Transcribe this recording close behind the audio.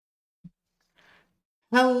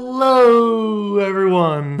Hello,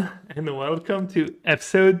 everyone, and welcome to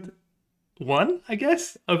episode one, I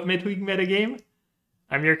guess, of Midweek Metagame.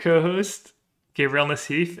 I'm your co-host, Gabriel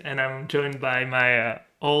Nassif, and I'm joined by my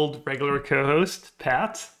old regular co-host,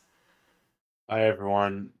 Pat. Hi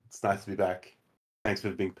everyone, it's nice to be back. Thanks for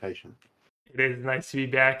being patient. It is nice to be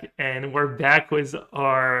back, and we're back with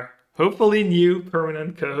our hopefully new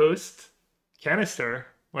permanent co-host, Kanister.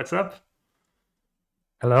 What's up?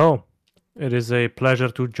 Hello. It is a pleasure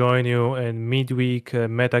to join you in Midweek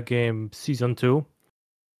Metagame Season 2.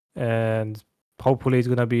 And hopefully it's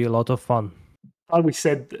going to be a lot of fun. Oh, we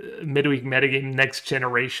said midweek metagame next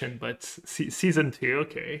generation, but season two,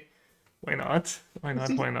 okay. Why not? Why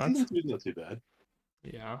not? Why not? Season 2 is not too bad.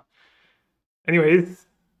 Yeah. Anyways,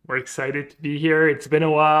 we're excited to be here. It's been a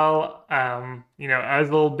while. I was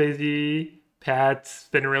a little busy. Pat's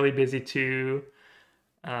been really busy too.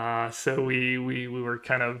 So we were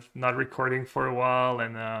kind of not recording for a while,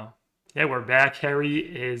 and yeah, we're back. Harry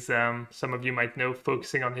is some of you might know,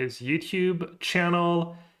 focusing on his YouTube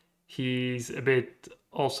channel. He's a bit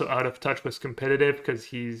also out of touch with competitive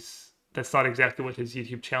because that's not exactly what his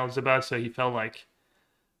YouTube channel is about. So he felt like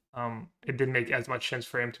it didn't make as much sense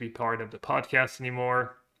for him to be part of the podcast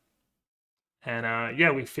anymore. And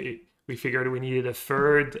yeah, we figured we needed a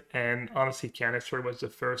third, and honestly, Canister was the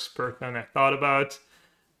first person I thought about.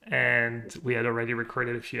 And we had already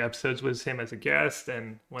recorded a few episodes with him as a guest.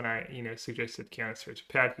 And when I, suggested Canister to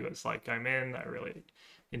Pat, he was like, "I'm in. I really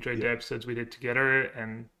enjoyed the episodes we did together."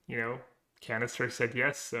 And Canister said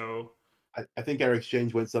yes. So I think our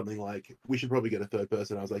exchange went something like, "We should probably get a third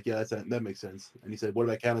person." I was like, "Yeah, that makes sense." And he said, "What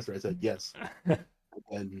about Canister?" I said, "Yes."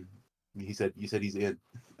 And he said, "You said he's in."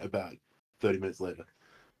 About 30 minutes later.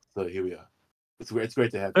 So here we are. It's great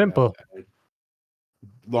to have you. Simple.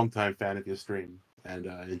 Long-time fan of your stream, and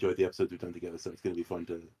enjoyed the episodes we've done together. So it's going to be fun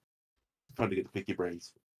to get to pick your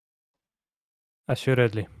brains.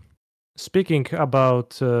 Assuredly. Speaking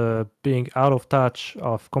about being out of touch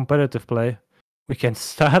of competitive play, we can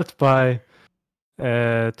start by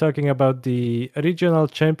talking about the regional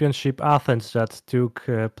championship Athens that took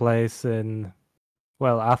place in,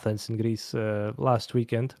 Athens in Greece last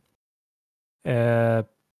weekend. It's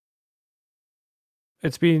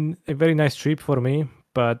been a very nice trip for me,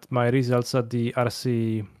 but my results at the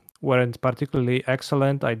RC weren't particularly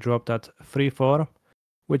excellent. I dropped at 3-4,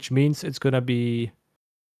 which means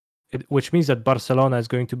which means that Barcelona is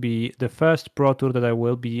going to be the first Pro Tour that I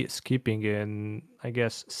will be skipping in, I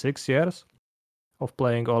guess, 6 years of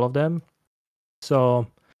playing all of them. So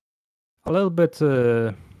a little bit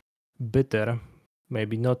bitter,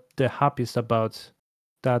 maybe not the happiest about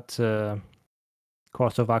that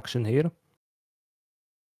course of action here.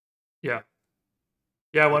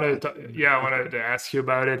 Yeah, I wanted to ask you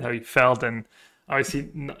about it, how you felt, and obviously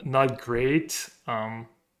not great. I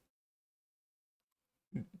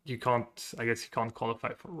guess you can't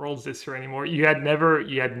qualify for Worlds this year anymore. You had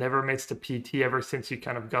never missed a PT ever since you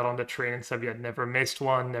kind of got on the train and stuff. You had never missed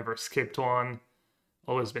one, never skipped one,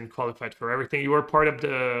 always been qualified for everything. You were part of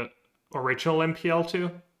the original MPL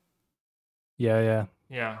too? Yeah.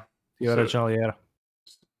 Yeah. The original year.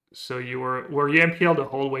 So were you MPL the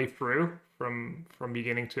whole way through from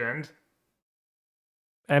beginning to end?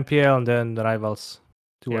 MPL and then the Rivals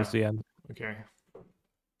towards the end. Okay.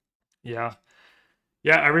 Yeah.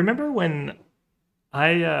 Yeah, I remember when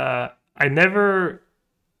I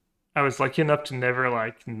was lucky enough to never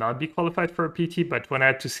like not be qualified for a PT, but when I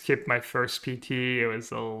had to skip my first PT, it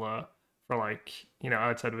was all for like,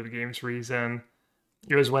 outside of the games reason.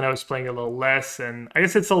 It was when I was playing a little less, and I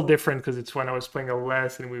guess it's all different because it's when I was playing a little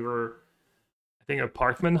less and we were, I think,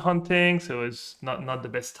 apartment hunting, so it was not the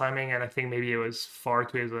best timing, and I think maybe it was far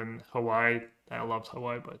too in Hawaii. I loved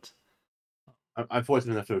Hawaii, but I'm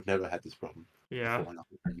fortunate enough to have never had this problem. Yeah.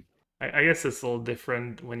 I guess it's a little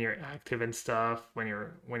different when you're active and stuff, when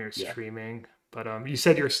you're streaming. But you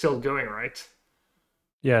said you're still going, right?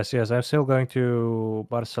 Yes, I'm still going to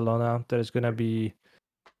Barcelona. There's gonna be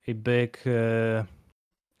a big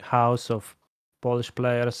house of Polish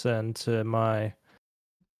players and my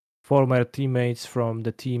former teammates from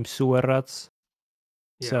the team Sewer Rats.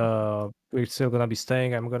 Yeah. So we're still gonna be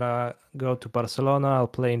staying. I'm gonna go to Barcelona. I'll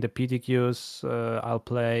play in the PTQs. I'll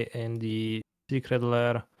play in the Secret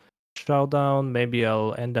Lair Showdown. Maybe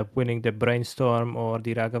I'll end up winning the Brainstorm or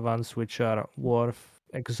the Ragavans, which are worth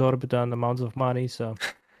exorbitant amounts of money. So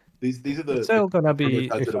these are the still gonna be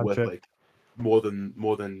that a are worth trip. like more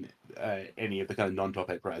than any of the kind of non-top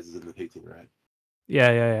 8 prizes in the PT, right?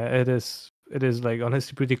 Yeah. It is like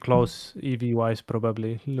honestly pretty close EV wise,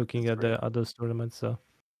 probably looking at the other tournaments. So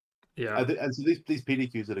Yeah. And so these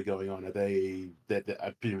PDQs that are going on, are they that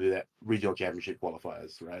presumably that regional championship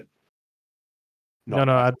qualifiers, right? No, Not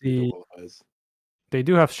at regional qualifiers. they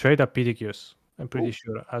do have straight up PDQs. I'm pretty Ooh,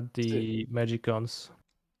 sure at the Magic Cons.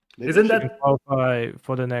 Maybe Isn't You can that qualify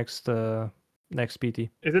for the next PT.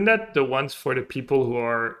 isn't that the ones for the people who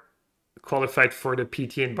are qualified for the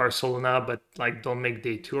PT in Barcelona but like don't make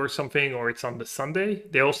day two or something, or it's on the Sunday?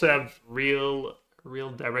 They also have real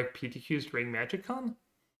direct PTQs during MagicCon?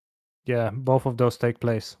 Yeah, both of those take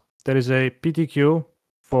place. There is a PTQ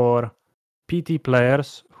for PT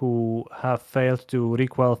players who have failed to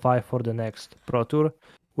requalify for the next Pro Tour,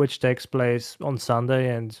 which takes place on Sunday,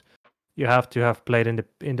 and you have to have played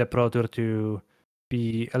in the Pro Tour to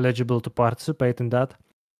be eligible to participate in that.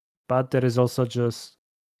 But there is also just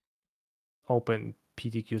open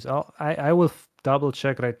PTQs. I will double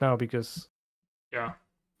check right now because Yeah.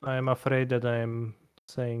 I'm afraid that I'm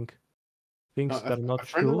saying things that are not A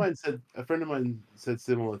friend of true. mine said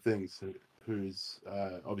similar things. Who's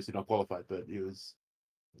obviously not qualified, but he was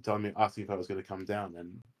telling me, asking if I was going to come down,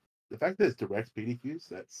 and the fact that it's direct PDQs,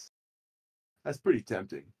 that's pretty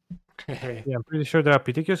tempting. Yeah, I'm pretty sure there are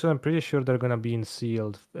PTQs, and I'm pretty sure they're gonna be in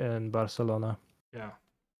sealed in Barcelona. Yeah.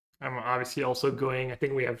 I'm obviously also going. I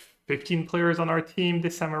think we have 15 players on our team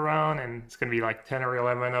this time around, and it's going to be like 10 or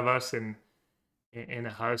 11 of us in a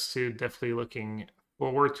house. So definitely looking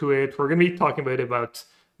forward to it. We're going to be talking about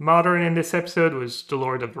modern in this episode. Was the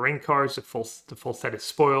Lord of the Ring cards. The full set is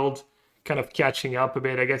spoiled. Kind of catching up a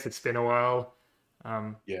bit. I guess it's been a while.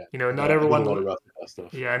 Yeah, Not I did a lot everyone. of Rust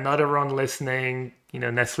stuff. Yeah, not everyone listening.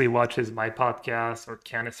 Nestle watches my podcast or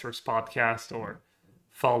Canister's podcast or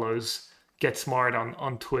follows Get Smart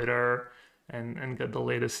on Twitter and get the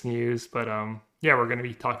latest news. But yeah, we're gonna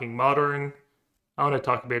be talking modern. I want to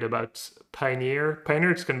talk a bit about Pioneer.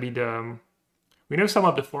 Pioneer is gonna be we know some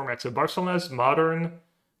of the formats. So Barcelona's modern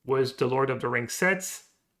was the Lord of the Rings sets,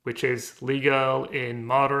 which is legal in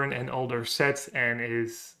modern and older sets and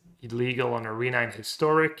is illegal on Arena and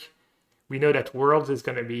Historic. We know that Worlds is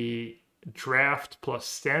going to be draft plus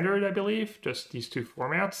standard, I believe, just these two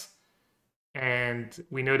formats. And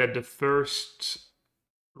we know that the first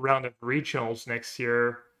round of regionals next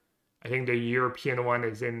year, I think the European one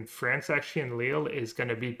is in France, actually, in Lille, is going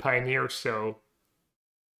to be Pioneer. So,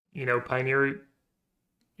 Pioneer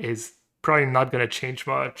is probably not going to change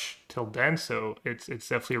much till then. So it's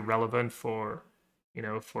definitely relevant for,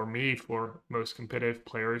 for me, for most competitive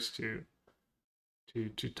players to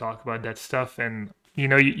talk about that stuff. And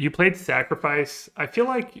you played Sacrifice. I feel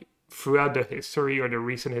like throughout the history or the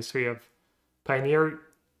recent history of Pioneer,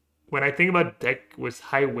 when I think about deck with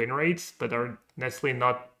high win rates but are necessarily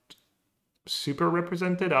not super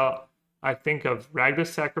represented, I think of Ragdos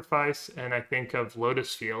Sacrifice and I think of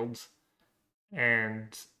Lotus Fields.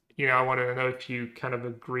 And I wanted to know if you kind of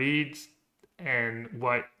agreed and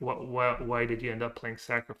why did you end up playing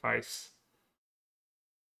Sacrifice?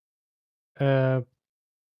 Uh,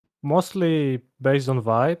 Mostly based on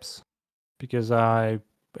vibes because I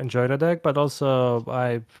enjoy the deck, but also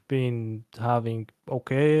I've been having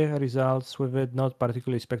okay results with it, not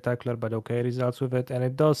particularly spectacular, but okay results with it, and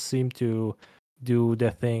it does seem to do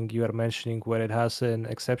the thing you are mentioning where it has an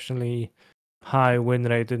exceptionally high win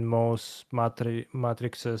rate in most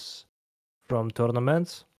matrices from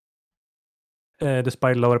tournaments,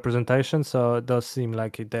 despite low representation. So it does seem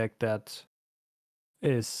like a deck that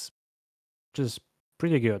is just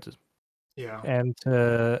pretty good. Yeah. And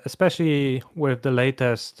especially with the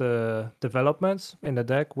latest developments in the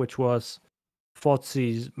deck, which was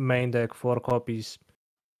Fotzi's main deck, 4 copies,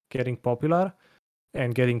 getting popular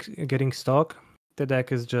and getting stock, the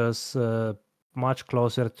deck is just much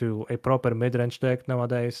closer to a proper mid-range deck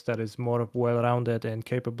nowadays that is more well-rounded and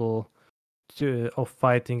capable of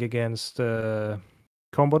fighting against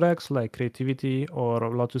combo decks like Creativity or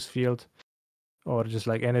Lotus Field or just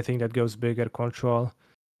like anything that goes bigger control.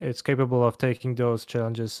 It's capable of taking those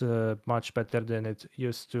challenges much better than it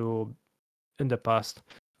used to in the past.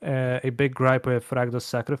 A big gripe with Ragdos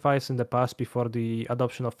Sacrifice in the past before the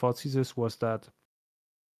adoption of Thoughtseize was that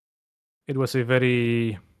it was a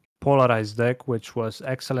very polarized deck, which was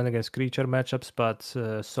excellent against creature matchups, but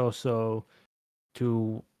so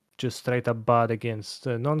to just straight up bad against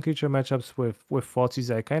non-creature matchups with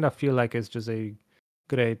Thoughtseize. I kind of feel like it's just a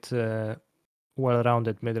great,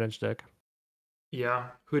 well-rounded mid-range deck. Yeah.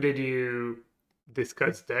 Who did you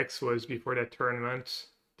discuss decks was before that tournament?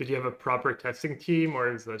 Did you have a proper testing team,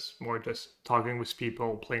 or is this more just talking with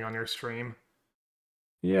people playing on your stream?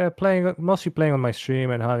 Yeah, mostly playing on my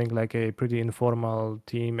stream and having like a pretty informal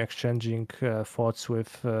team, exchanging thoughts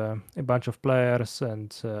with a bunch of players,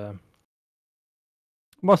 and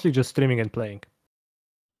mostly just streaming and playing.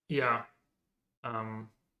 Yeah. Um,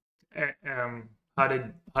 how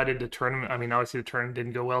did the tournament? I mean, obviously the tournament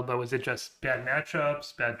didn't go well, but was it just bad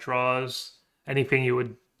matchups, bad draws? Anything you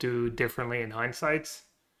would do differently in hindsight?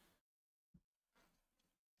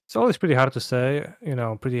 It's always pretty hard to say,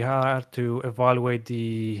 pretty hard to evaluate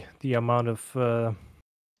the amount of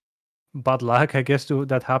bad luck, I guess,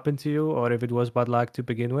 that happened to you, or if it was bad luck to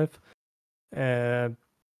begin with. Uh,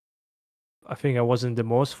 I think I wasn't the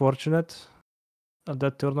most fortunate at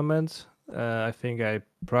that tournament. I think I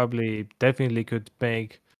probably definitely could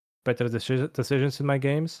make better decisions in my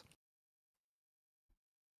games.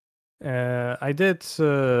 I did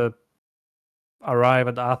arrive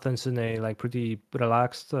at Athens in a pretty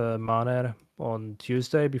relaxed manner on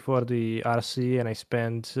Tuesday before the RC, and I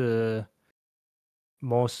spent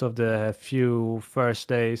most of the few first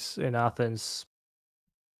days in Athens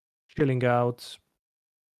chilling out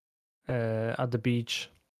at the beach.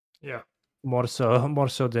 Yeah. More so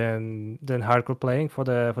than hardcore playing for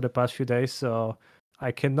the past few days. So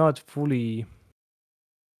I cannot fully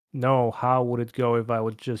know how would it go if I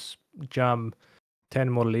would just jump 10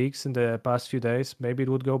 more leagues in the past few days. Maybe it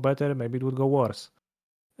would go better, maybe it would go worse.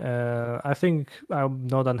 I think I'm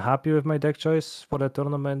not unhappy with my deck choice for the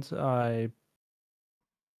tournament. I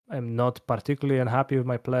am not particularly unhappy with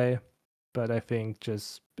my play, but I think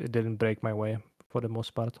just it didn't break my way for the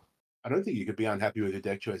most part. I don't think you could be unhappy with your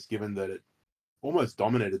deck choice, given that it almost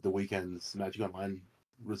dominated the weekend's Magic Online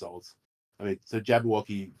results. I mean, so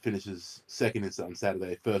Jabberwocky finishes second on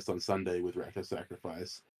Saturday, first on Sunday with Rakdos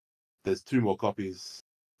Sacrifice. There's two more copies.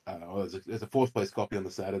 There's a fourth place copy on the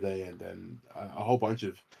Saturday, and then a whole bunch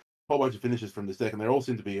of finishes from this deck, and they all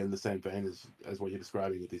seem to be in the same vein as what you're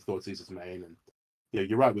describing with these Thought Seizers main. And yeah,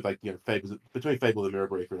 you're right with Fables, between Fable the Mirror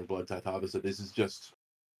Breaker and Blood Tithe Harvester. This is just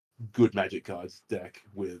good Magic cards deck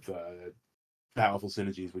with powerful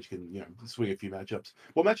synergies which can swing a few matchups.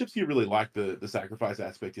 What matchups do you really like the sacrifice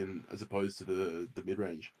aspect in, as opposed to the mid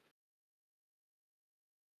range?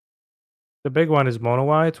 The big one is Mono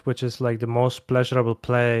White, which is like the most pleasurable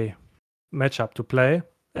matchup to play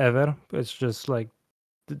ever. It's just like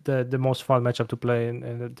the most fun matchup to play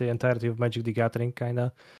in the entirety of Magic the Gathering, kind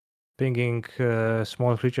of. Pinging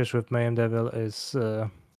small creatures with Mayhem Devil is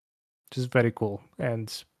just very cool.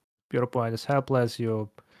 And your opponent is helpless, you're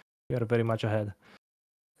very much ahead.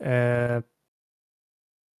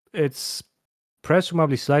 It's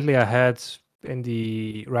presumably slightly ahead in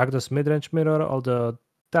the Rakdos midrange mirror, although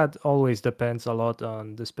that always depends a lot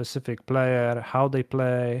on the specific player, how they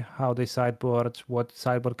play, how they sideboard, what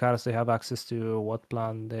sideboard cards they have access to, what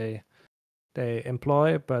plan they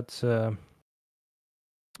employ. But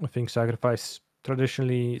I think Sacrifice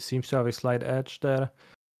traditionally seems to have a slight edge there,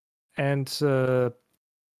 and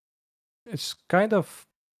it's kind of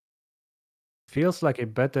feels like a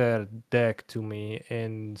better deck to me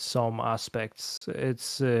in some aspects.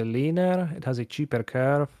 It's leaner, it has a cheaper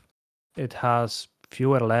curve, it has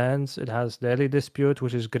fewer lands, it has Daily Dispute,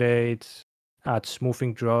 which is great at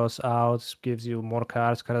smoothing draws out, gives you more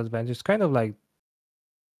cards, card advantage. It's kind of like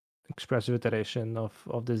expressive iteration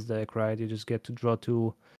of this deck, right? You just get to draw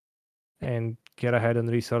two and get ahead on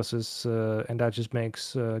resources, and that just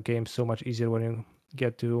makes games so much easier when you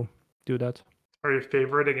get to do that. Are you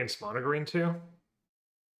favorite against mono green too?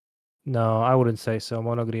 No, I wouldn't say so.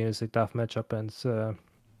 Mono green is a tough matchup, and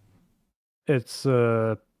it's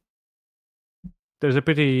there's a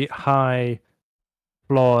pretty high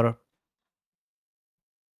floor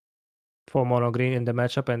for mono green in the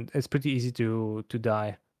matchup, and it's pretty easy to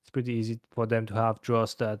die. It's pretty easy for them to have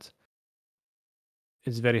draws that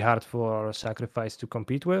it's very hard for Sacrifice to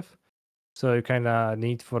compete with. So you kind of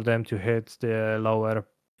need for them to hit the lower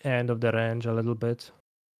end of the range a little bit.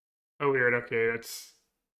 Oh, weird. Okay, that's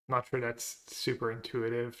not sure that's super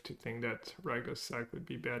intuitive to think that Ragdos Sack would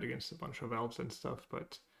be bad against a bunch of elves and stuff,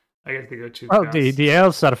 but I guess they go too Well, fast. the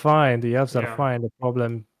elves are fine. The elves are Yeah. fine. The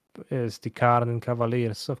problem is the Karn and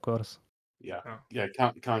Cavaliers, of course. Yeah, Oh. yeah.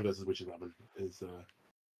 Khan versus Witches Oven is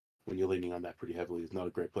when you're leaning on that pretty heavily is not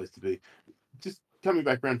a great place to be. Just coming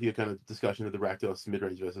back around to your kind of discussion of the Rakdos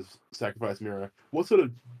midrange versus Sacrifice mirror, what sort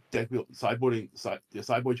of deck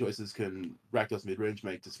sideboard choices can Rakdos midrange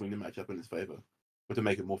make to swing the matchup in its favor, or to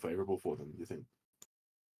make it more favorable for them? Do you think?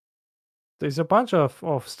 There's a bunch of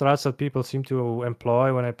strats that people seem to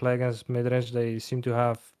employ when I play against midrange. They seem to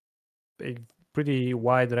have a pretty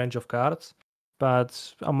wide range of cards,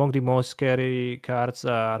 but among the most scary cards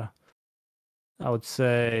are, I would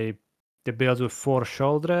say, the builds with 4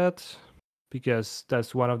 Shouldered, because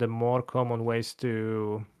that's one of the more common ways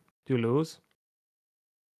to lose.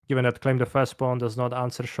 Given that Claim the Firstborn does not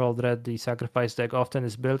answer Shouldered, the Sacrifice deck often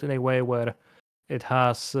is built in a way where it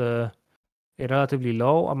has a relatively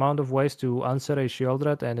low amount of ways to answer a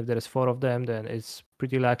Shieldred, and if there is 4 of them, then it's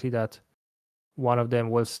pretty likely that one of them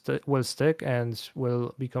will stick and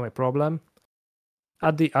will become a problem.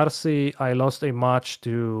 At the RC, I lost a match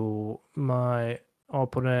to my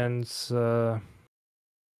opponent's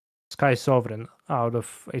Sky Sovereign out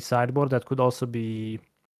of a sideboard that could also be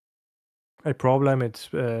a problem.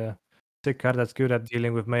 It's a card that's good at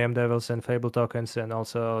dealing with Mayhem Devils and Fable tokens, and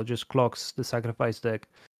also just clocks the sacrifice deck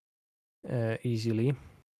easily.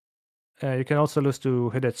 You can also lose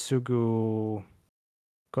to Hidetsugu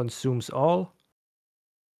Consumes All.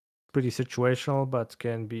 Pretty situational, but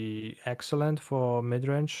can be excellent for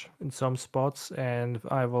mid-range in some spots. And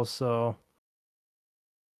I've also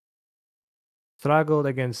struggled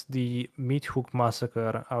against the Meat Hook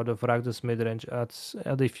Massacre out of Rakdos midrange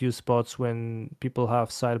at a few spots when people have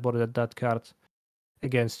sideboarded that card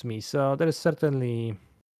against me. So there is certainly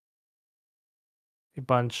a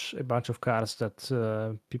bunch of cards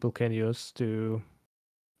that people can use to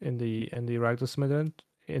in the Rakdos midrange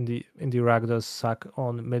in the Rakdos sack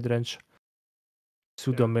on midrange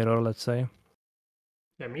pseudo mirror, let's say.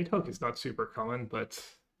 Yeah, Meat Hook is not super common, but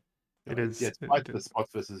it is. Yeah, it's quite the spot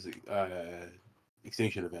versus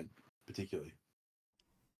extinction event, particularly.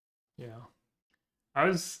 Yeah, I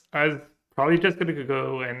was probably just gonna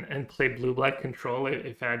go and play Blue Black Control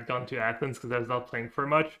if I had gone to Athens because I was not playing for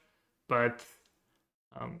much. But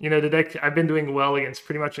the deck I've been doing well against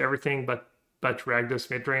pretty much everything, but Rakdos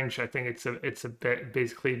midrange. I think it's a bit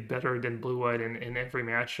basically better than Blue White in every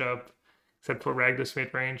matchup except for Rakdos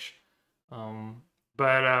midrange.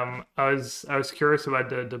 But I was curious about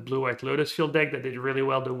the Blue White Lotus Field deck that did really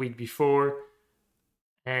well the week before.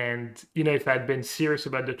 And if I'd been serious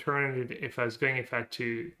about the tournament, if I had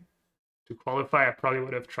to qualify, I probably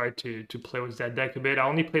would have tried to play with that deck a bit. I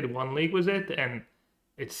only played one league with it, and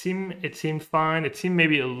it seemed fine. It seemed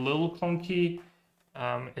maybe a little clunky.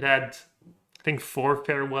 It had, I think, 4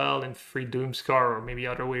 Farewell and 3 Doomscar, or maybe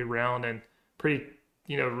other way around, and pretty,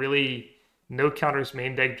 really no counters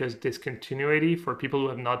main deck, just discontinuity. For people who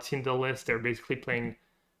have not seen the list, they're basically playing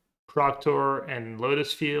Proctor and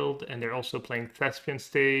Lotus Field, and they're also playing Thespian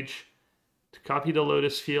Stage to copy the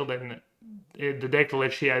Lotus Field. And the deck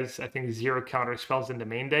literally has, I think, 0 counter spells in the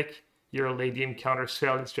main deck. Your Ladium counter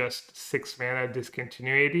spell is just 6 mana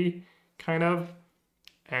discontinuity, kind of.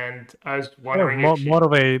 And I was wondering more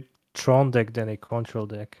of a Tron deck than a control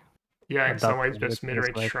deck. Yeah, in some ways, just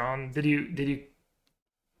mid-range Tron. Did you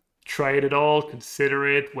try it at all? Consider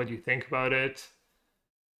it? What do you think about it?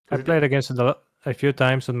 I played against it a few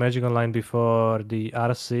times on Magic Online before the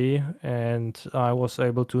RC, and I was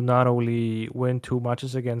able to narrowly win 2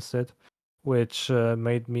 matches against it, which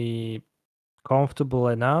made me comfortable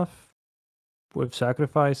enough with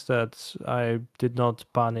sacrifice that I did not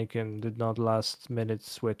panic and did not last minute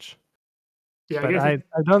switch. Yeah, but I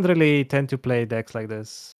don't really tend to play decks like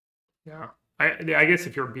this. Yeah, I guess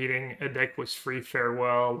if you're beating a deck with 3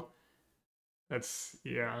 Farewell, that's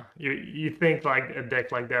you think like a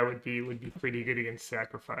deck like that would be pretty good against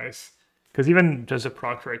sacrifice, because even just a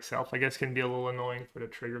Proctor itself, I guess, can be a little annoying for the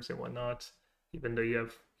triggers and whatnot, even though you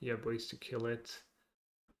have ways to kill it.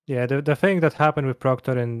 Yeah, the thing that happened with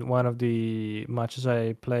Proctor in one of the matches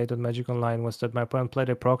I played on Magic Online was that my opponent played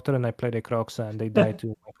a Proctor and I played a Croxa, and they died to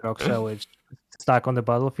my Croxa, which stuck on the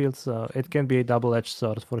battlefield. So it can be a double-edged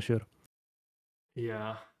sword for sure.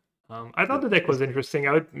 Yeah. I thought the deck was interesting.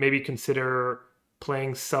 I would maybe consider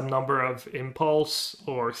playing some number of Impulse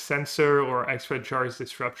or Sensor or Extra Charge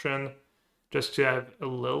Disruption just to have a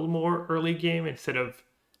little more early game instead of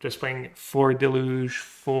just playing 4 Deluge,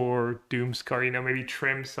 4 Doomscar, maybe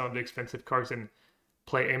trim some of the expensive cards and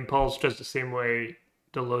play Impulse just the same way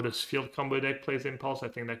the Lotus Field combo deck plays Impulse. I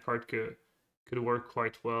think that card could work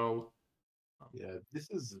quite well. Yeah, this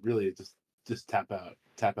is really just tap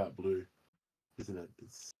out blue, isn't it?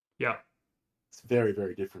 It's very,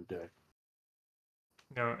 very different deck.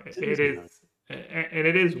 No, it is, and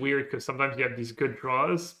it is weird because sometimes you have these good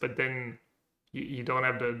draws, but then you don't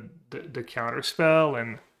have the counter spell,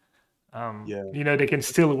 and they can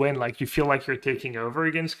still win. Like you feel like you're taking over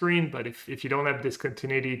against green, but if you don't have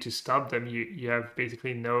discontinuity to stop them, you have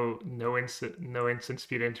basically no instant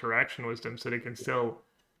speed interaction with them, so they can still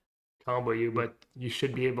combo you, but you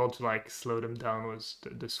should be able to like slow them down with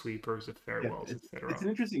the sweepers, the farewells, etc. It's an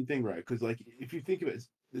interesting thing, right? Because like if you think of it,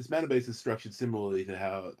 this mana base is structured similarly to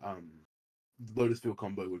how Lotus Field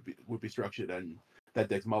combo would be structured, and that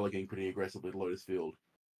deck's mulliganing pretty aggressively to Lotus Field,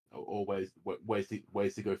 or ways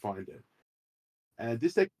to go find it. And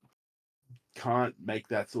this deck can't make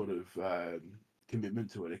that sort of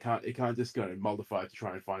commitment to it. It can't just go and modify to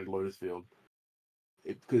try and find Lotus Field.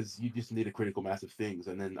 because you just need a critical mass of things,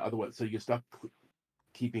 and then otherwise, so you're stuck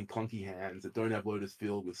keeping clunky hands that don't have Lotus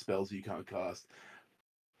Field with spells you can't cast.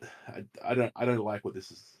 I don't like what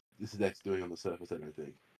this deck's doing on the surface. I don't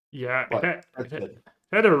think. Yeah, But it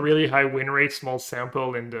had a really high win rate, small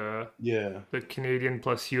sample in yeah, the Canadian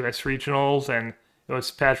plus US regionals, and it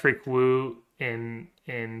was Patrick Wu in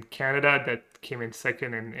Canada that came in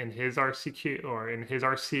second in his RCQ or in his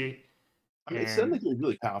RC. I mean, it's And certainly doing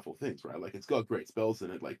really powerful things, right? Like it's got great spells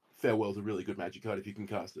in it. Like Farewell's a really good magic card if you can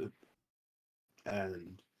cast it,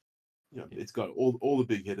 and it's got all the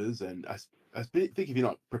big hitters. And I think if you're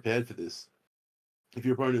not prepared for this, if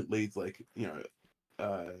your opponent leads like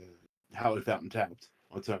Hallowed Fountain tapped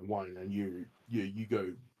on turn one, and you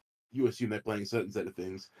assume they're playing a certain set of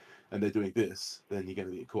things, and they're doing this, then you're going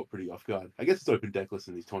to get caught pretty off guard. I guess it's open deckless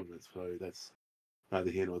in these tournaments, so that's neither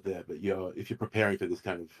here nor there. But if you're preparing for this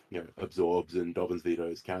kind of absorbs and Dobbin's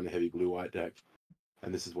vetoes, counter heavy blue-white deck,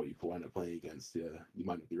 and this is what you wind up playing against, you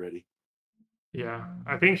might not be ready. yeah,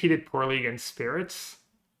 I think he did poorly against Spirits,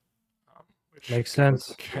 which Makes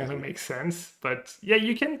sense. kind of makes sense. But yeah,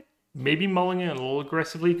 you can maybe mulling it a little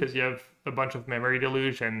aggressively because you have a bunch of Memory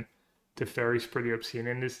Deluge and Teferi's pretty obscene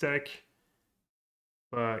in this deck.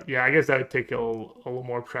 But yeah, I guess that would take a little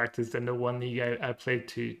more practice than the one league I played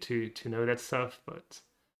to know that stuff. But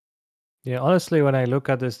Yeah, honestly, when I look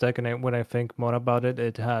at this deck and when I think more about it,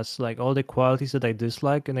 it has like all the qualities that I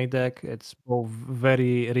dislike in a deck. It's both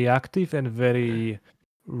very reactive and very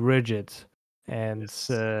rigid, and Yes.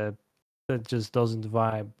 that just doesn't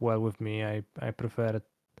vibe well with me. I prefer it,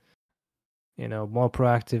 more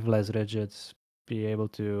proactive, less rigid, be able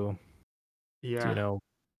to yeah,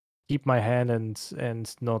 keep my hand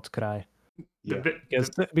and not cry. Yeah.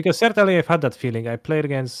 Because certainly I've had that feeling. I played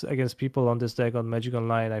against people on this deck on Magic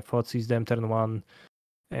Online. I fought Seize them turn one,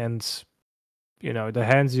 and the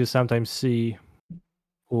hands you sometimes see,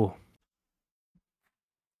 oh,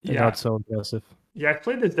 they're yeah, not so impressive. yeah. I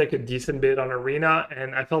played this deck a decent bit on Arena,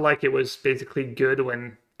 and I felt like it was basically good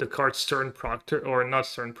when the card Stern Proctor or not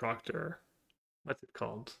Stern Proctor. What's it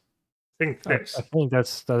called? I think I there's think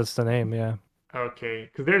that's the name. Yeah. okay,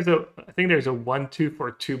 because I think there's a 1/2 for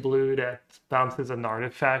 2 blue that bounces an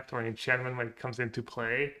artifact or an enchantment when it comes into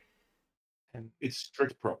play, and It's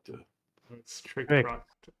Strict Proctor. it's trick Correct.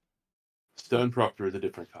 Proctor. Stone Proctor is a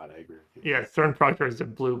different card, I agree with you. Yeah, Stern Proctor is the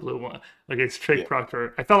blue one. Like it's Trick Yeah.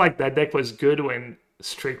 Proctor. I felt like that deck was good when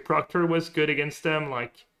Strict Proctor was good against them.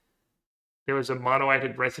 Like there was a mono-white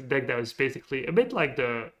aggressive deck that was basically a bit like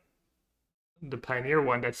the Pioneer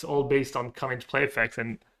one that's all based on come into play effects,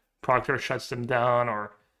 and Proctor shuts them down,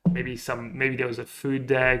 or maybe there was a food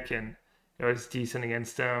deck and it was decent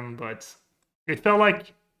against them, but it felt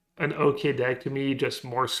like an okay deck to me, just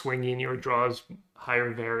more swingy in your draws,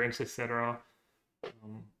 higher variance, etc.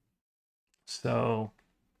 So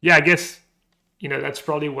yeah, I guess that's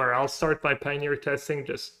probably where I'll start my Pioneer testing.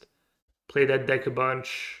 Just play that deck a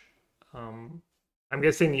bunch. I'm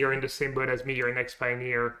guessing you're in the same boat as me. Your next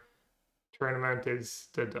Pioneer tournament is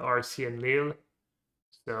the RC in Lille.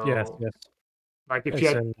 Yes. So Yes. like if you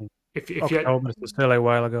It's had in if you had October, so still a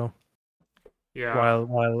while ago. yeah,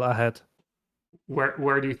 While ahead.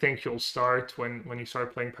 where do you think you'll start when you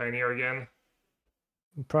start playing Pioneer again?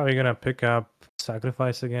 I'm probably gonna pick up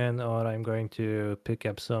Sacrifice again, or I'm going to pick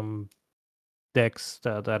up some decks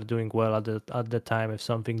that are doing well at the time if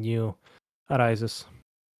something new arises.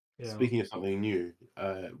 Yeah. Speaking of something new,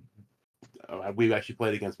 we've actually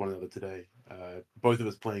played against one another today. Both of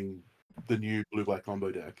us playing the new blue-black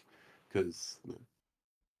combo deck, because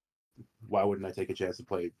why wouldn't I take a chance to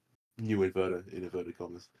play new inverter in inverted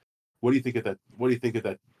commas? What do you think of that? What do you think of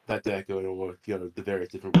that deck, or the various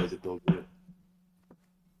different ways of building it?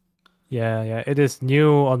 Yeah, it is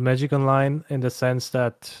new on Magic Online in the sense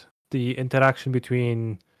that the interaction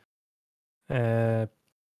between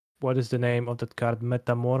what is the name of that card?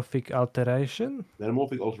 Metamorphic Alteration?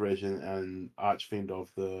 Metamorphic Alteration and Archfiend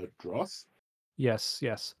of the Dross. Yes.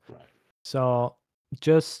 Right. So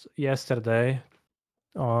just yesterday,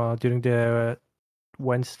 during the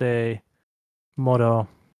Wednesday Modo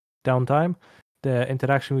downtime, the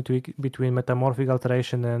interaction between Metamorphic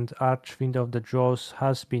Alteration and Archfiend of the Draws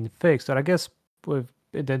has been fixed. Or I guess with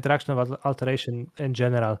the interaction of Alteration in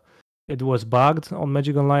general, it was bugged on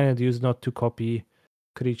Magic Online and used not to copy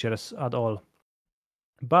creatures at all.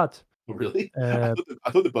 But Really? I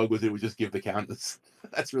thought the bug was it would just give the counters.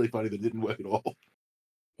 That's really funny that it didn't work at all.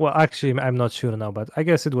 well, actually, I'm not sure now, but I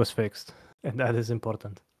guess it was fixed, and that is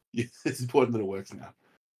important. It's important that it works now.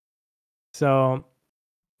 So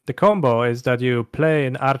the combo is that you play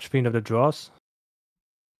an Archfiend of the Draws,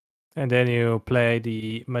 And then you play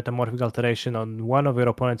the metamorphic alteration on one of your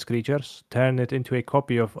opponent's creatures, turn it into a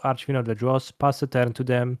copy of Archfiend of the Dross, pass the turn to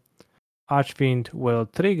them. Archfiend will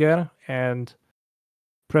trigger, and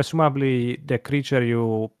presumably the creature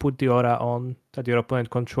you put the aura on that your opponent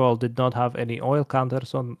controlled did not have any oil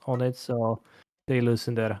counters on it, so they lose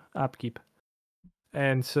in their upkeep.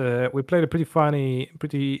 And we played a pretty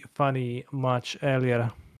funny match earlier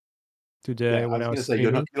today Yeah, I when was I going was to say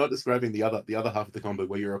you're streaming. not describing the other half of the combo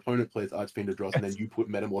where your opponent plays Archfiend of Dross and then you put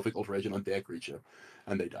Metamorphic Alteration on their creature,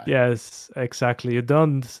 and they die. Yes, exactly. You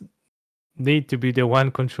don't need to be the one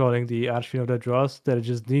controlling the Archfiend of the Dross. There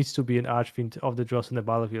just needs to be an Archfiend of the Dross in the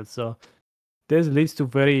battlefield. So this leads to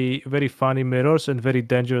very funny mirrors and very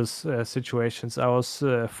dangerous situations. I was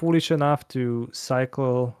foolish enough to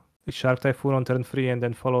cycle the Shark Typhoon on turn 3 and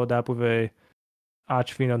then follow it up with a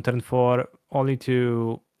Archfiend on turn 4, only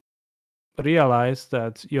to realize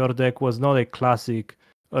that your deck was not a classic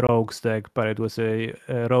Rogues deck, but it was a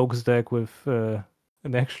Rogues deck with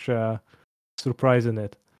an extra surprise in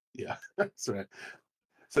it. Yeah, that's right.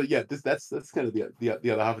 So yeah, that's kind of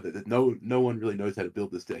the other half of it. That no one really knows how to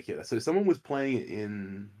build this deck yet. So someone was playing it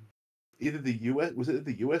in either the US, was it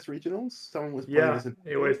the US regionals? Someone was playing Yeah, this in it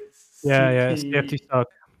Philly? was Yeah, CFT CT. suck.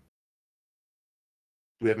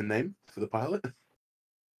 Do we have a name for the pilot?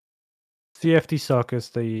 CFT suck is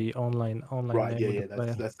the online Right, name of the yeah,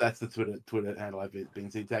 player. that's the Twitter handle I've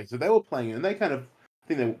been seeing tagged. So they were playing it, and they kind of, I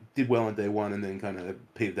think they did well on day one, and then kind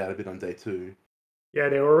of petered out a bit on day two. Yeah,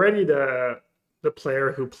 they were already the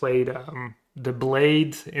player who played the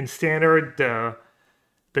blade in standard, the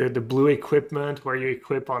blue equipment where you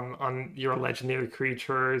equip on your legendary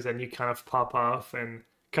creatures and you kind of pop off, and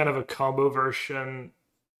kind of a combo version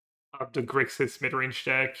of the Grixis midrange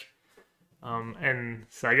deck. And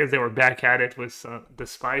so I guess they were back at it with the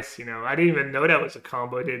spice. I didn't even know that was a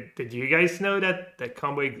combo. Did you guys know that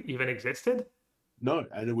combo even existed? No,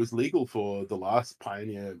 and it was legal for the last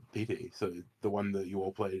Pioneer PT, so the one that you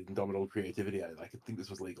all played Indomitable Creativity. I think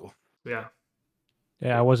this was legal. Yeah,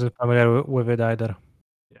 Yeah, I wasn't familiar with it either.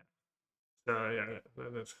 yeah. So yeah,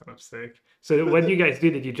 that's kind of sick. So But what did you guys do?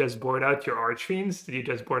 Did you just board out your Archfiends? Did you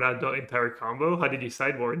just board out the entire combo? How did you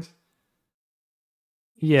sideboard?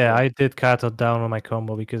 Yeah, I did cut it down on my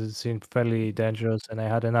combo because it seemed fairly dangerous, and I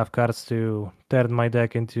had enough cards to turn my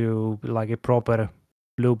deck into like a proper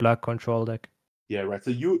blue-black control deck. yeah, right.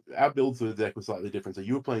 So our builds of the deck were slightly different. So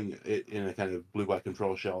you were playing it in a kind of blue-black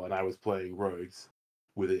control shell, and I was playing rogues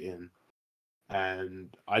with it in.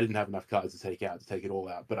 And I didn't have enough cards to take it all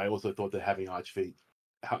out. But I also thought that having Archfiend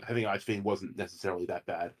wasn't necessarily that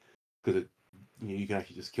bad because you can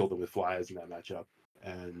actually just kill them with flyers in that matchup.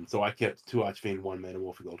 And so I kept 2 Archfiend, 1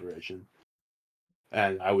 Metamorphic Alteration.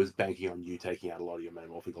 And I was banking on you taking out a lot of your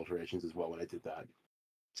Metamorphic Alterations as well when I did that,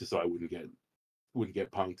 just so I wouldn't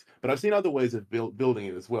get punked. But I've seen other ways of building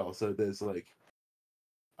it as well. So there's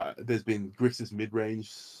been Grixis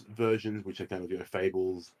mid-range versions, which are kind of your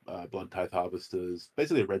Fables, Blood Tithe Harvesters,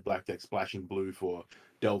 basically a red-black deck splashing blue for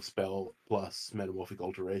Delve Spell plus Metamorphic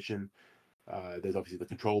Alteration. There's obviously the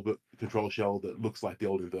control shell that looks like the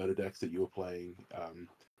old inverter decks that you were playing.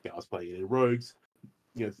 I was playing it in Rogues.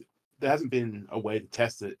 There hasn't been a way to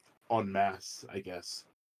test it en masse, I guess,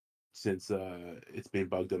 since it's been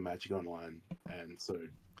bugged on Magic Online, and so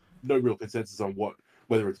no real consensus on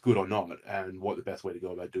whether it's good or not, and what the best way to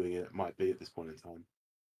go about doing it might be at this point in time.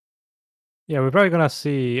 Yeah, we're probably gonna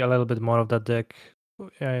see a little bit more of that deck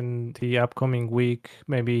in the upcoming week,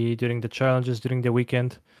 maybe during the challenges during the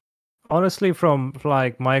weekend. Honestly, from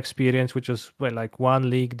like my experience, which was like one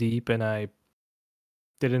league deep, and I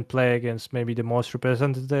didn't play against maybe the most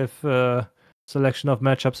representative selection of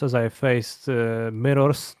matchups, as I faced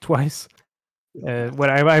mirrors twice,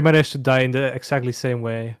 where I managed to die in the exactly same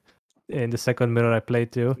way in the second mirror I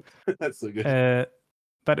played too. That's so good.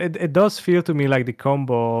 But it does feel to me like the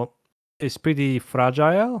combo is pretty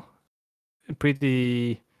fragile,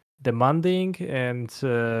 pretty demanding, and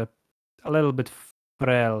a little bit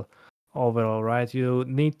frail overall, right? You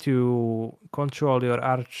need to control your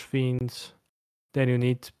Archfiends, then you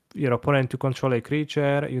need your opponent to control a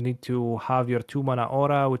creature. You need to have your 2-mana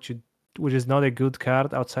aura, which is not a good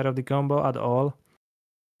card outside of the combo at all.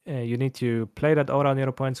 You need to play that aura on your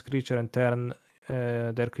opponent's creature and turn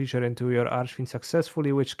their creature into your Archfiend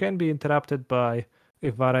successfully, which can be interrupted by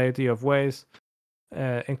a variety of ways,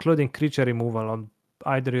 including creature removal on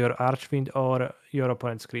either your Archfiend or your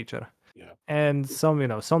opponent's creature. Yeah. And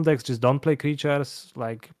some decks just don't play creatures.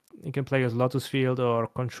 Like you can play as Lotus Field or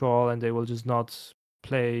Control, and they will just not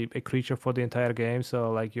play a creature for the entire game.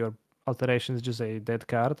 So like your alteration is just a dead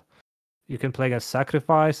card. You can play against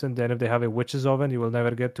Sacrifice, and then if they have a Witch's Oven, you will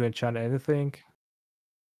never get to enchant anything.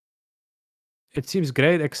 it seems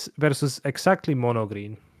great versus exactly mono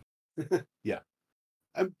green. Yeah.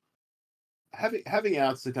 Having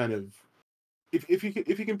outs to kind of if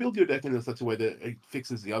you can build your deck in such a way that it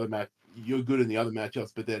fixes the other match, you're good in the other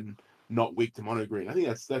matchups, but then not weak to mono green. I think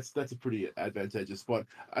that's a pretty advantageous spot.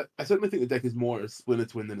 I certainly think the deck is more a Splinter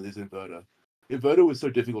Twin than it is Inverter. Inverter was so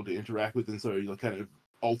difficult to interact with, and so you're kind of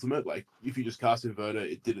ultimate. Like if you just cast Inverter,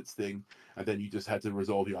 it did its thing, and then you just had to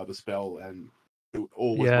resolve your other spell, and it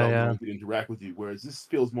all was well Yeah. known to interact with you. Whereas this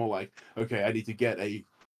feels more like, okay, I need to get a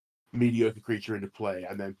mediocre creature into play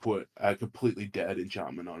and then put a completely dead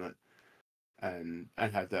enchantment on it and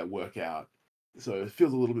have that work out. So it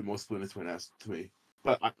feels a little bit more Splinter Twin-esque to me.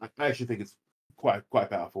 But I actually think it's quite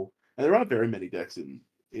powerful. And there aren't very many decks in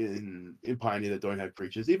Pioneer that don't have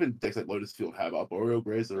creatures. Even decks like Lotus Field have Arboreal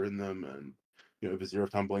Grazer are in them, and Vizier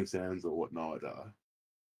of Tumbling Sands or whatnot.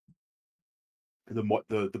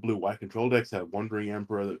 The blue-white control decks have Wandering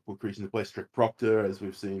Emperor that put creatures into play, Strict Proctor, as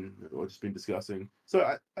we've seen or just been discussing.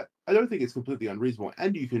 So I don't think it's completely unreasonable.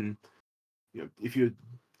 And you can, if you're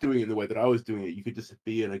doing it in the way that I was doing it, you could just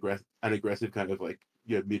be an aggressive kind of like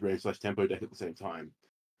mid-range / tempo deck at the same time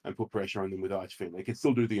and put pressure on them with Archfiend. They could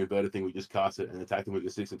still do the inverted thing. We just cast it and attack them with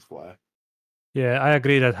your 6/6 flyer. Yeah, I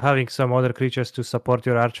agree that having some other creatures to support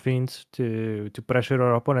your Archfiend to pressure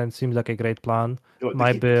your opponent seems like a great plan.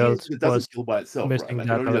 My build it was doesn't kill by itself, right? missing Like it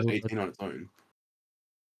that a only does little 18 bit. on its own.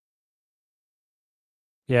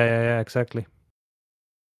 Yeah, exactly.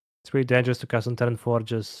 It's pretty dangerous to cast on turn 4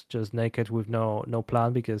 just naked with no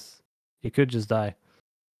plan because you could just die.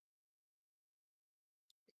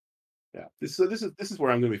 Yeah, this is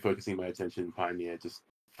where I'm going to be focusing my attention in Pioneer, just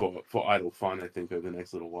for idle fun. I think over the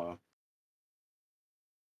next little while.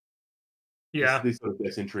 Yeah. These sort of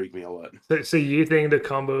decks intrigue me a lot. So you think the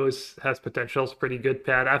combos has potential is pretty good,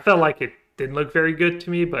 Pat? I felt like it didn't look very good to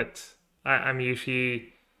me, but I'm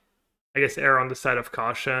usually, I guess, err on the side of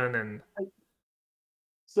caution. And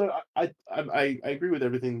So I agree with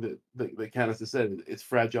everything that Kanister said. It's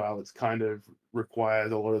fragile. It's kind of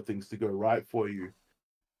requires a lot of things to go right for you.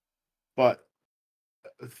 But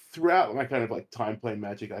throughout my kind of like time playing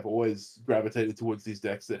Magic, I've always gravitated towards these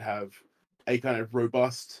decks that have a kind of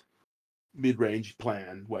robust mid-range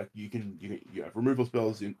plan where you have removal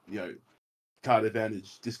spells, card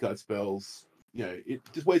advantage, discard spells,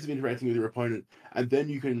 just ways of interacting with your opponent, and then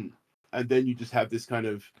you just have this kind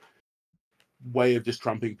of way of just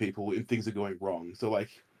trumping people if things are going wrong. So like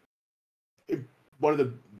one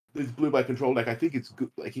of this blue black control deck, I think it's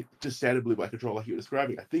good. Like just standard blue black control, like you were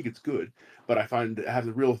describing, I think it's good, but I find it has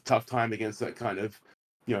a real tough time against that kind of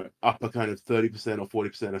upper kind of 30% or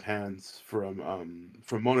 40% of hands from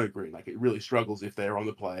mono green. Like it really struggles if they're on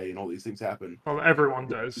the play and all these things happen. well, everyone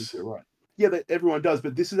does. You're right. Yeah, everyone does,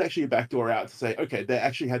 but this is actually a backdoor out to say, okay, they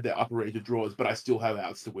actually had their upper range of draws, but I still have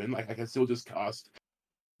outs to win. Like I can still just cast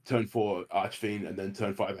turn 4 Archfiend and then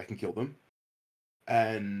turn 5 I can kill them.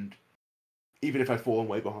 And even if I've fallen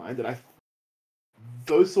way behind, and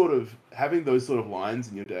having those sort of lines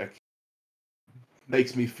in your deck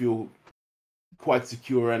makes me feel quite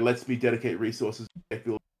secure and lets me dedicate resources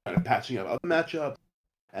to kind of patching up other matchups.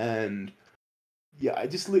 And yeah,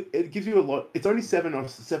 it gives you a lot. It's only seven or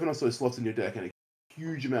so slots in your deck and a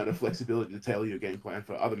huge amount of flexibility to tailor your game plan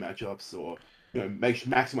for other matchups or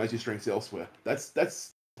maximize your strengths elsewhere.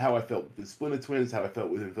 That's how I felt with Splinter Twins, how I felt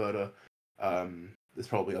with Inverter. There's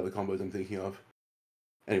probably other combos I'm thinking of.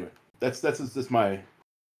 Anyway, that's my.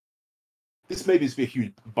 This may just be a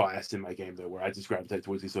huge bias in my game though, where I just gravitate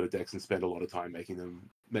towards these sort of decks and spend a lot of time making them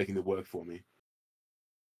work for me.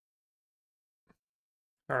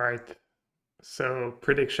 All right. So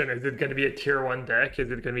prediction: is it going to be a tier 1 deck?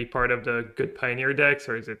 Is it going to be part of the good Pioneer decks,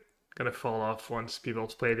 or is it going to fall off once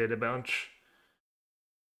people's played it a bunch?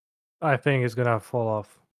 I think it's gonna fall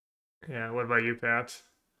off. Yeah. What about you, Pat?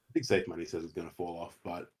 I think safe money says it's going to fall off,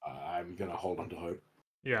 but I'm going to hold on to hope.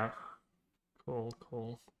 Yeah.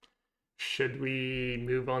 Cool. Should we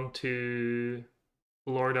move on to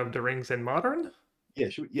Lord of the Rings and Modern?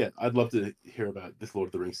 Yeah, I'd love to hear about this Lord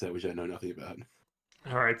of the Rings set, which I know nothing about.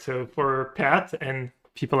 All right, so for Pat and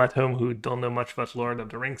people at home who don't know much about Lord of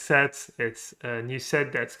the Rings sets, it's a new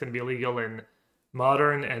set that's going to be legal in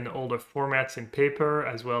modern and older formats in paper,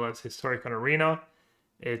 as well as historic and arena.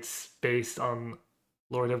 It's based on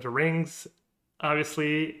Lord of the Rings,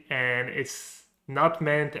 obviously, and it's not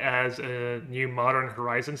meant as a new modern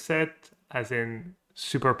Horizon set, as in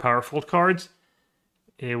super powerful cards.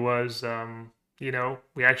 It was,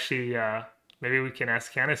 we actually, maybe we can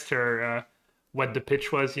ask Canister what the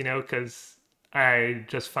pitch was, because I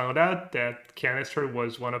just found out that Canister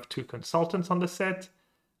was one of 2 consultants on the set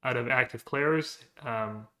out of active players.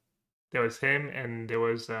 there was him, and there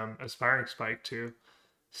was Aspiring Spike too.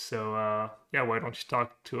 So yeah, why don't you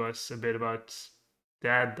talk to us a bit about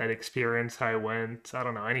that experience, how it went? I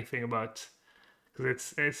don't know anything about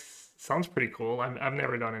because it's sounds pretty cool. I've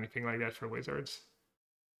never done anything like that for Wizards.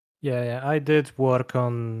 Yeah, I did work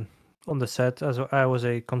on the set as I was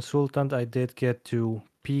a consultant. I did get to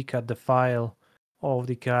peek at the file of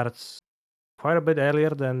the cards quite a bit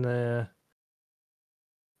earlier than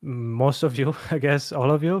most of you, I guess,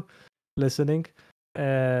 all of you listening.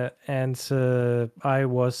 And I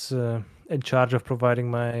was in charge of providing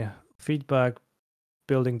my feedback,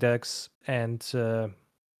 building decks, and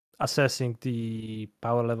assessing the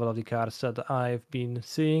power level of the cards that I've been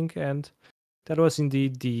seeing. And that was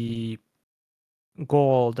indeed the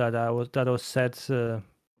goal that was set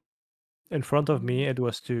in front of me. It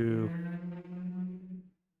was to,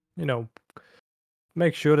 you know,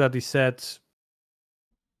 make sure that the set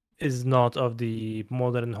is not of the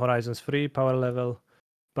modern Horizons 3 power level,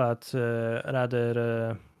 but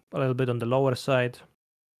rather a little bit on the lower side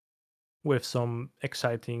with some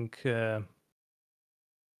exciting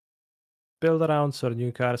build arounds or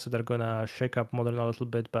new cards that are gonna shake up modern a little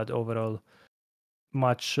bit, but overall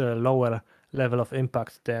much lower level of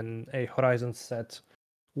impact than a Horizons set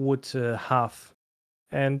would have.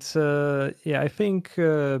 And yeah, I think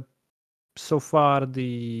so far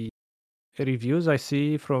the reviews I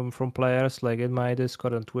see from players like in my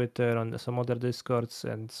Discord on Twitter, on some other Discords,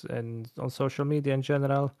 and on social media in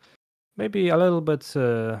general, maybe a little bit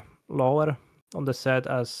lower on the set,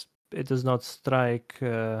 as it does not strike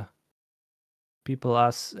people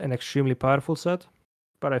as an extremely powerful set.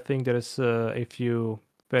 But I think there is a few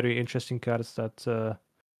very interesting cards that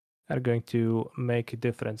are going to make a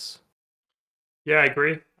difference. Yeah, I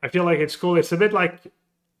agree. I feel like it's cool. It's a bit like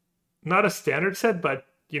not a standard set, but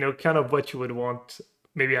kind of what you would want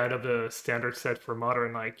maybe out of the standard set for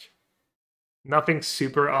modern. Like nothing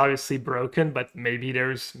super obviously broken, but maybe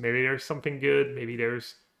there's something good. Maybe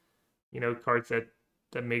there's cards that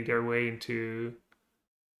make their way into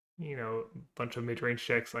a bunch of mid-range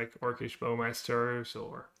decks like Orcish Bowmasters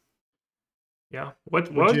or yeah. What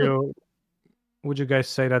Would was it? you would you guys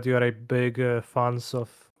say that you are a big fans of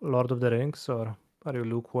Lord of the Rings, or are you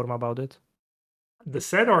lukewarm about it? The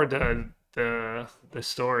set or the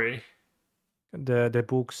story? The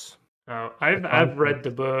books. I've The I've read concept.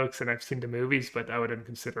 the books and I've seen the movies, but I wouldn't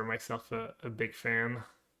consider myself a big fan.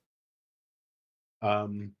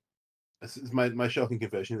 Um, this is my shocking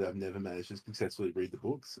confession that I've never managed to successfully read the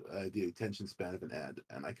books. The attention span of an ad,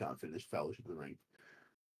 and I can't finish Fellowship of the Ring.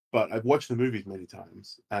 But I've watched the movies many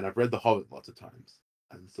times, and I've read The Hobbit lots of times,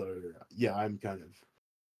 and so yeah, I'm kind of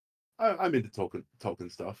I'm into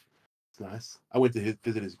Tolkien stuff. It's nice. I went to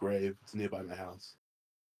visit his grave. It's nearby my house.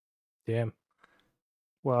 Damn.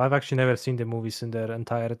 Well, I've actually never seen the movies in their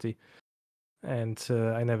entirety, and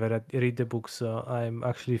I never read the books, so I'm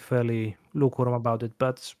actually fairly lukewarm about it.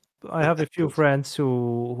 But I have a few Cool. friends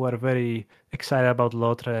who are very excited about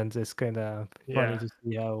Lothar, and it's kind of funny Yeah, to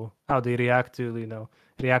see how they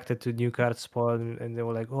reacted to new card spawn, and they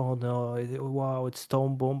were like, "Oh no, wow, it's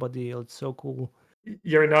Stone Bombadil, it's so cool."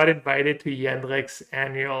 you're not invited to Jendrik's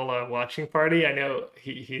annual watching party. I know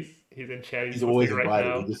he's in chat. He's He's listening always right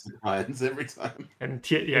invited. He now. just declines every time.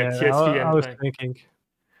 And yeah, Yeah, TSP I was and thinking.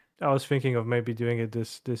 I was thinking of maybe doing it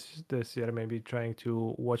this year, maybe trying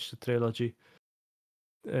to watch the trilogy.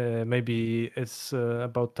 Maybe it's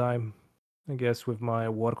about time, I guess, with my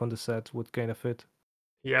work on the set would kind of fit.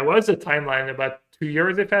 yeah, what was the timeline? About 2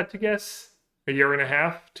 years, if I had to guess. A year and a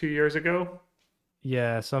half, 2 years ago.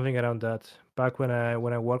 Yeah, something around that. Back when I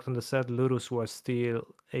worked on the set, Ludus was still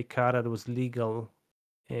a card that was legal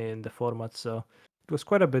in the format, so it was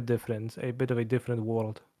quite a bit different, a bit of a different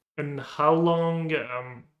world. And how long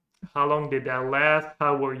did that last?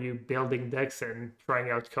 How were you building decks and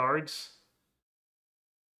trying out cards?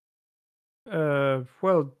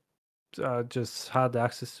 Well, just had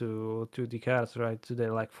access to the cards, right? To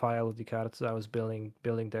the like file of the cards. I was building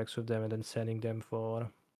decks with them and then sending them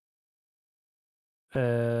for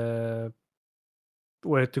uh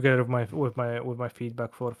well, together with my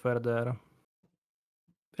feedback for further Okay,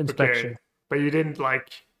 inspection. but you didn't like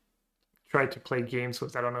try to play games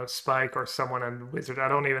with, I don't know, Spike or someone on Wizard. I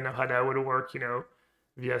don't even know how that would work,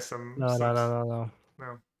 via some No, no, some no, no, no.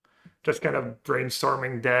 no, just kind of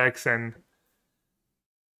brainstorming decks and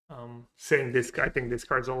saying this. I think this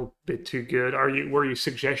card's a little bit too good. Were you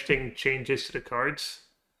suggesting changes to the cards?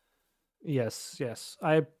 Yes, yes.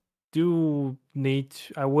 I will need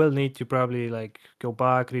to probably like go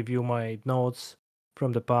back, review my notes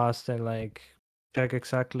from the past and like check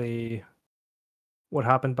exactly what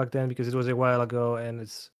happened back then because it was a while ago and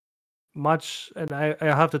it's much, and I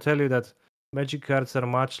have to tell you that Magic cards are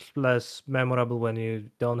much less memorable when you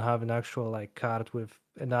don't have an actual like card with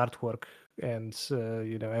an artwork and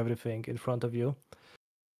everything in front of you.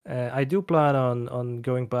 I do plan on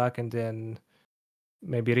going back and then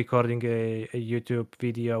maybe recording a YouTube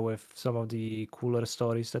video with some of the cooler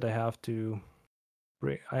stories that I have to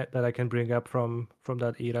that I can bring up from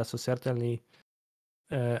that era. So certainly,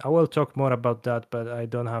 I will talk more about that, but I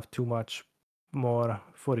don't have too much more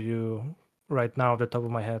for you right now off the top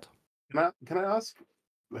of my head. Can I ask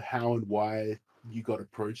how and why you got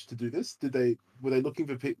approached to do this? Were they looking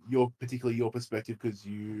for particularly your perspective because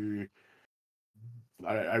you?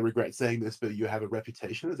 I regret saying this, but you have a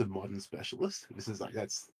reputation as a modern specialist. This is like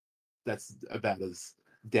that's about as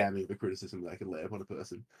damning of a criticism that I can lay upon a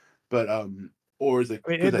person. But or is it I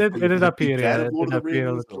mean, because it you're did a big appear, fan yeah, of it Lord did of the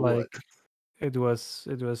appear Rings, that or what? like it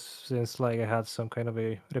was since like I had some kind of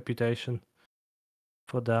a reputation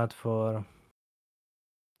for that for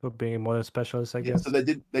being a modern specialist, I Yeah, guess. so they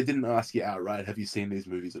didn't ask you outright, have you seen these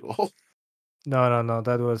movies at all? No,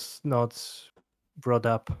 that was not brought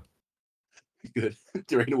up. Good.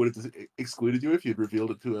 Dorena would have excluded you if you'd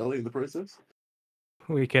revealed it too early in the process.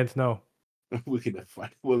 We can't know. We can never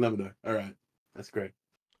find. We'll never know. All right, that's great.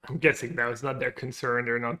 I'm guessing that was not their concern.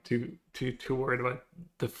 They're not too worried about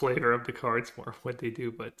the flavor of the cards, more what they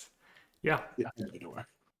do. But yeah, Yeah, don't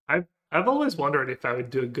worry. I've always wondered if I would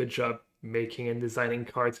do a good job making and designing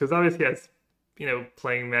cards because obviously as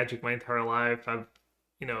playing Magic my entire life, I've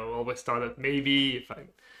always thought that maybe if I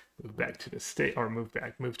move back to the state or move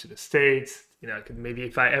to the States, I could maybe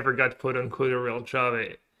if I ever got quote unquote a real job,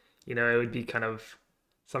 it would be kind of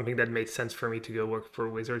something that made sense for me to go work for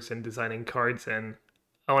Wizards and designing cards. And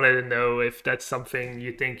I wanted to know if that's something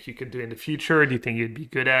you think you could do in the future. Do you think you'd be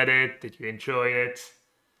good at it? Did you enjoy it?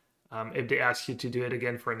 If they ask you to do it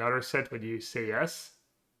again for another set, would you say yes?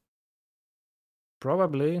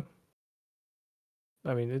 Probably.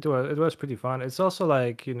 I mean, it was pretty fun. It's also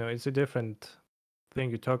like it's a different thing.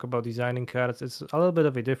 You talk about designing cards. It's a little bit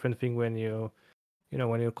of a different thing when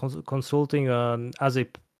when you're consulting on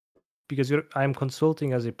because I'm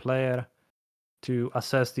consulting as a player to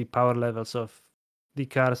assess the power levels of the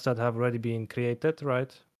cards that have already been created,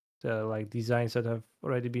 right? Like designs that have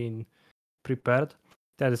already been prepared.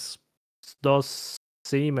 That is does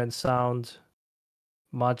seem and sound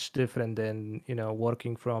much different than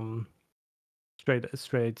working from straight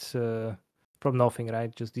from nothing,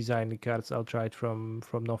 right? Just designing cards outright from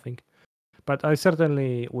nothing. But I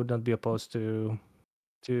certainly would not be opposed to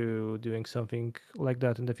doing something like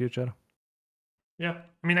that in the future. Yeah,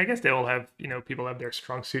 I mean, I guess they all have, people have their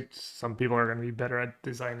strong suits. Some people are going to be better at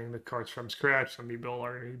designing the cards from scratch. Some people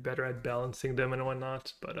are going to be better at balancing them and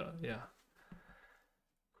whatnot. But yeah,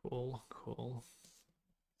 cool.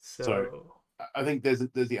 So So I think there's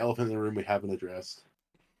the elephant in the room we haven't addressed.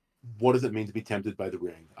 What does it mean to be tempted by the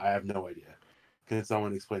ring? I have no idea. Can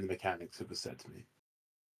someone explain the mechanics of the set to me?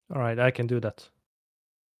 All right, I can do that.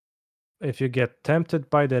 If you get tempted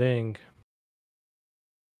by the ring,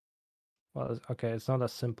 well, okay, it's not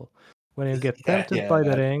as simple. When you get tempted by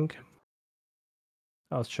the ring,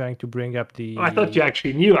 I was trying to bring up oh, I thought you the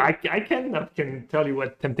actually knew. I can tell you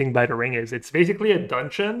what Tempting by the Ring is. It's basically a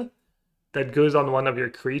dungeon that goes on one of your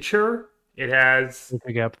creature. It has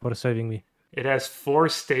gap for saving me. it has 4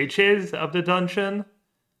 stages of the dungeon.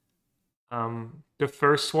 The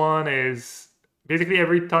first one is basically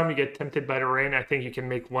every time you get tempted by the ring, I think you can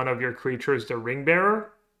make one of your creatures the ring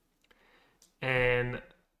bearer. And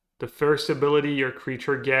the first ability your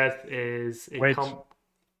creature gets is Wait. Oh,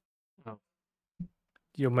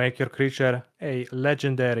 You make your creature a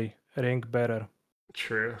legendary ring bearer.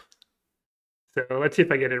 true. So let's see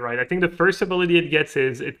if I get it right. I think the first ability it gets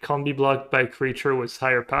is it can't be blocked by a creature with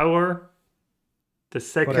higher power. The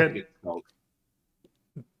second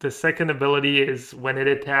the second ability is when it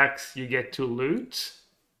attacks, you get to loot.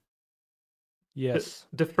 Yes.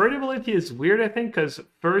 The third ability is weird, I think, because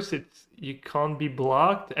first it's you can't be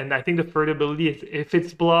blocked, and I think the third ability is if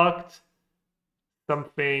it's blocked,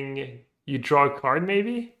 something you draw a card,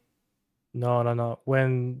 maybe. No.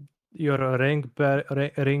 When your ring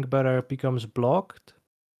bearer becomes blocked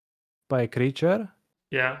by a creature,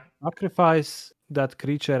 Yeah, sacrifice that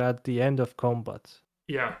creature at the end of combat.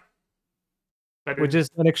 yeah. But Which is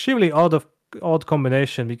an extremely odd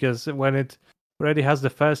combination because when it already has the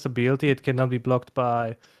first ability, it cannot be blocked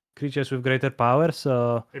by creatures with greater power,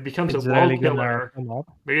 so it becomes a it's wall rarely gonna killer. come up.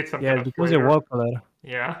 Maybe it's some Yeah, kind it of becomes a flavor. wall killer.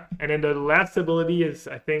 Yeah, and then the last ability is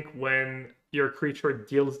I think when your creature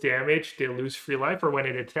deals damage, they lose free life, or when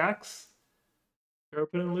it attacks, your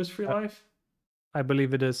opponent lose free life. I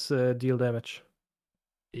believe it is deal damage.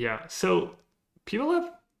 Yeah, so people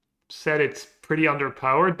have said it's pretty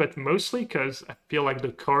underpowered, but mostly because I feel like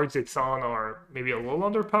the cards it's on are maybe a little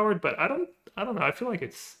underpowered. But I don't know. I feel like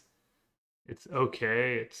it's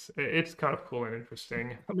okay. It's kind of cool and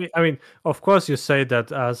interesting. I mean, of course, you say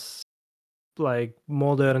that as like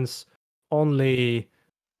modern's only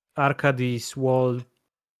arcades wall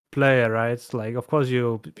player, right? It's like, of course,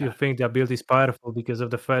 you think the ability is powerful because of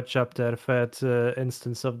the third chapter, third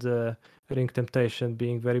instance of the Ring Temptation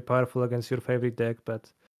being very powerful against your favorite deck,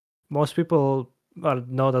 but most people are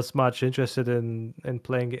not as much interested in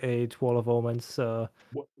playing 8 Wall of Omens, so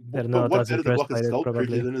they're But not what as better to impressed block a by it, sculpt creature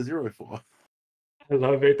probably. than a 0/4? I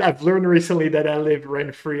love it. I've learned recently that I live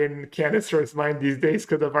rent free in Canister's mind these days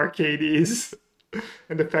because of Arcades.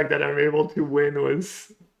 And the fact that I'm able to win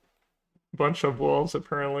was a bunch of walls,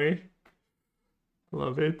 apparently.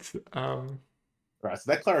 Love it. Right,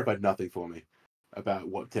 so that clarified nothing for me about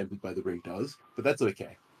what Tempted by the Ring does, but that's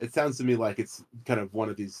okay. It sounds to me like it's kind of one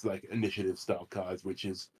of these like initiative style cards, which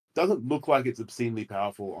is doesn't look like it's obscenely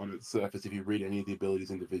powerful on its surface if you read any of the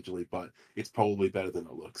abilities individually, but it's probably better than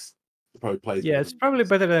it looks. It probably plays Yeah, better it's than it probably looks.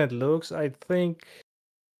 better than it looks. I think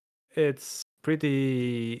it's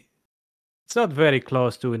pretty. It's not very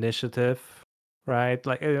close to initiative, right?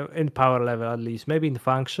 Like in power level, at least. Maybe in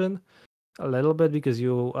function, a little bit because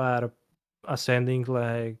you are ascending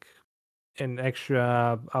like an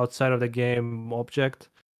extra outside of the game object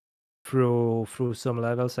through some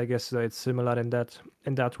levels. I guess so it's similar in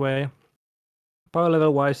that way. Power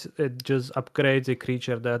level wise, it just upgrades a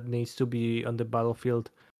creature that needs to be on the battlefield,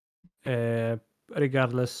 uh,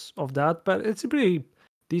 regardless of that. But it's a pretty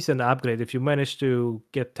decent upgrade. If you manage to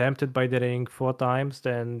get tempted by the ring 4 times,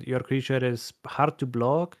 then your creature is hard to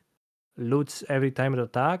block, loots every time it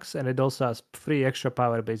attacks, and it also has 3 extra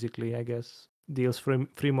power. Basically, I guess deals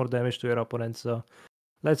three more damage to your opponent. So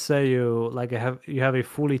let's say you have a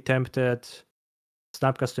fully tempted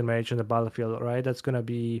Snapcaster Mage on the battlefield, right? That's gonna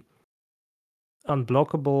be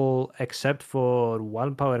unblockable except for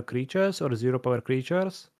 1 power creatures or 0 power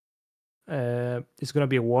creatures. It's gonna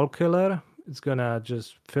be a wall killer. It's gonna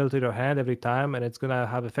just filter your hand every time, and it's gonna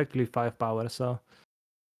have effectively 5 power. So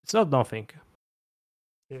it's not nothing.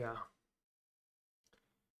 Yeah.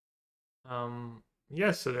 Um,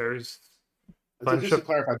 yeah, so there's a And so bunch just to of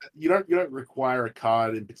clarify, you don't require a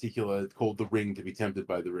card in particular called the Ring to be tempted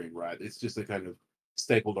by the Ring, right? It's just a kind of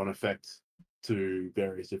stapled on effect to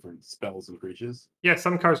various different spells and creatures. yeah,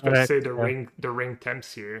 some cards just Correct. say Yeah. the ring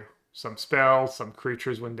tempts you. Some spells, some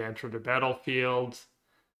creatures when they enter the battlefield.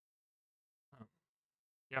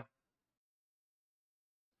 Yeah.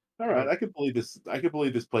 All right, So I could believe this. I could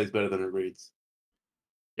believe this plays better than it reads.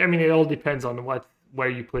 yeah, I mean it all depends on where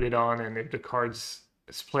you put it on and if the card's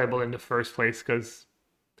is playable in the first place, because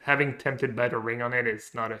having tempted by the ring on it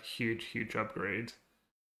is not a huge upgrade.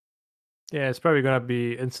 Yeah, it's probably gonna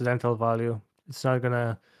be incidental value. It's not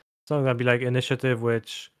gonna be like initiative,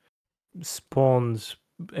 which spawns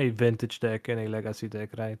a vintage deck and a legacy deck,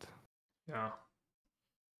 right? Yeah.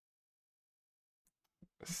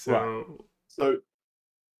 Right. So So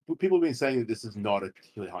people have been saying that this is not a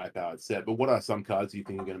particularly high-powered set, but what are some cards you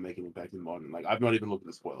think are going to make an impact in modern? Like, I've not even looked at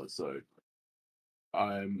the spoilers, so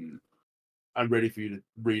I'm I'm ready for you to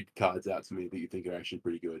read cards out to me that you think are actually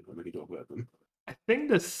pretty good, and we can talk about them. I think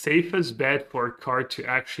the safest bet for a card to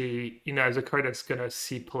actually, as a card that's gonna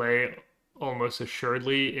see play almost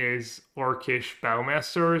assuredly is Orcish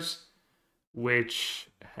Bowmasters, which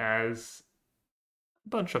has a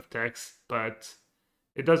bunch of text, but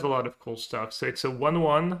it does a lot of cool stuff. So it's a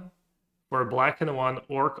 1/1 for a black and a 1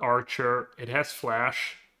 Orc Archer. It has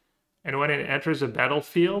Flash, and when it enters the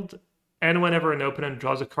battlefield, and whenever an opponent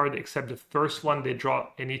draws a card except the first one they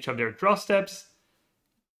draw in each of their draw steps,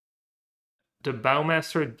 the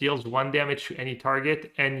Bowmaster deals 1 damage to any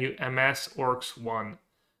target, and you amass Orcs 1.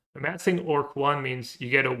 Amassing Orc 1 means you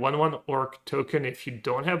get a 1/1 Orc token if you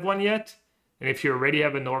don't have one yet, and if you already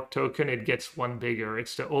have an Orc token, it gets 1 bigger.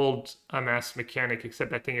 It's the old amass mechanic,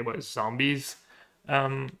 except I think it was zombies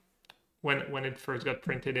when it first got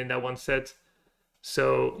printed in that one set.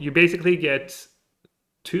 So you basically get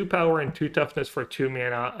 2 power and 2 toughness for 2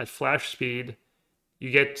 mana at flash speed.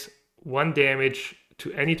 You get 1 damage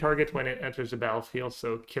to any target when it enters the battlefield.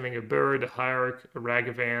 So killing a bird, a hierarch, a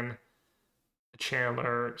ragavan, a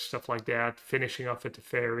chandler, stuff like that. Finishing off at the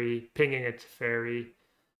fairy, pinging at the fairy.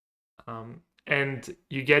 And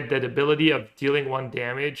you get that ability of dealing 1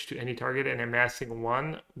 damage to any target and amassing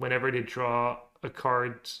 1 whenever they draw a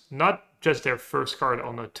card, not just their first card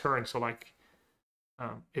on the turn. So like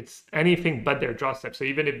it's anything but their draw step. So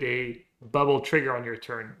even if they bubble trigger on your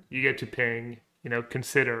turn, you get to ping,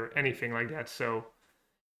 consider anything like that. So,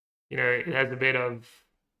 it has a bit of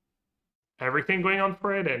everything going on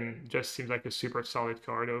for it, and just seems like a super solid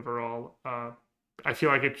card overall. I feel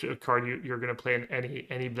like it's a card you're going to play in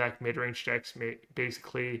any black mid range decks,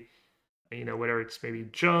 basically. Whether it's maybe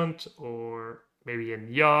Junt or maybe in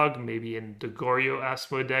Yogg, maybe in the Goryo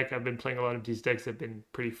Asmo deck. I've been playing a lot of these decks that have been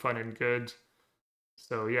pretty fun and good.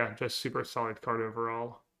 So yeah, just super solid card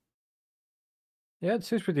overall. Yeah, it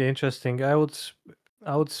seems pretty interesting. I would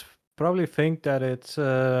probably think that it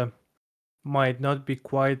might not be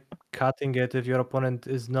quite cutting it if your opponent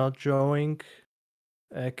is not drawing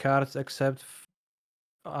cards except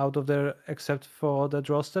for the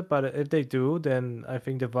draw step. But if they do, then I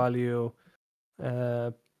think the value uh,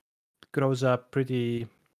 grows up pretty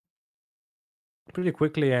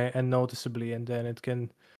quickly and noticeably, and then it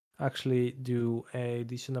can actually do a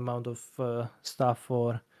decent amount of stuff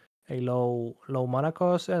for a low mana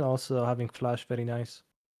cost, and also having flash very nice.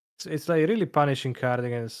 It's like really punishing card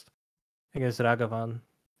against Ragavan.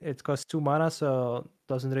 It costs 2 mana, so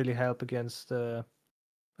doesn't really help against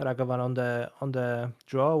Ragavan on the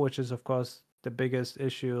draw, which is of course the biggest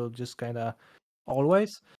issue, just kind of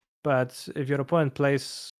always. But if your opponent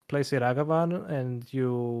plays a Ragavan and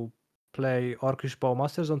you play Orcish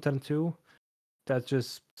Bowmasters on turn 2, that's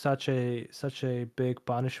just such a big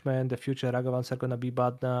punishment. The future Ragavans are gonna be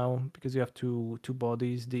bad now because you have two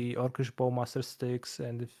bodies, the Orcish Bowmaster sticks,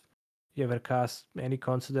 and if you ever cast any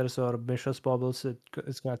Considers or Mishra's Bubbles,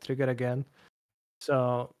 it's gonna trigger again.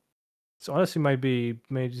 So it honestly maybe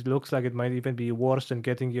it looks like it might even be worse than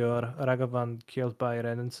getting your Ragavan killed by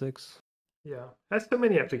Ren 6. Yeah, has so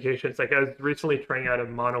many applications. Like I was recently trying out a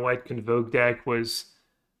mono white Convoke deck, was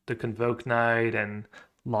the Convoke Knight and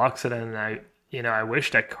Loxodon, and I wish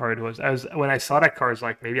that card was. When I saw that card, I was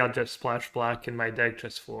like, maybe I'll just splash black in my deck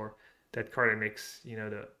just for that card. It makes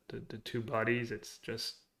the two bodies. It's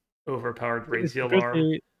just overpowered, raise It's the a alarm.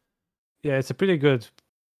 pretty yeah, it's pretty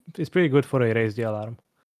good for a raise the alarm.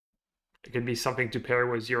 It could be something to pair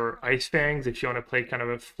with your Ice Fangs if you want to play kind of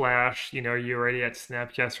a flash. You're already at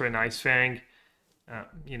Snapcaster and Ice Fang. I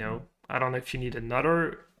don't know if you need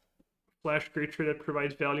another flash creature that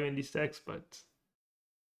provides value in these decks, but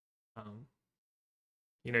um,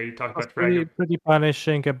 you talk It's about Frag. pretty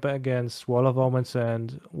punishing against Wall of Omens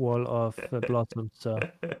and Wall of Blossoms, so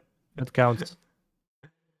that counts.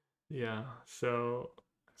 Yeah, so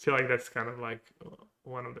I feel like that's kind of like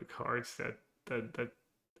one of the cards that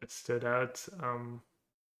stood out.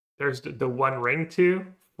 There's the One Ring too,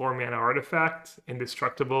 4 mana artifact,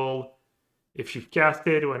 indestructible. If you've cast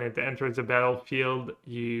it, when it enters the battlefield,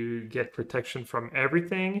 you get protection from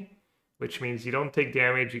everything, which means you don't take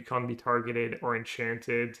damage, you can't be targeted or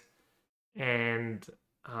enchanted, and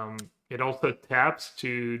it also taps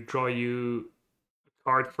to draw you a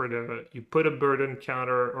card for you put a burden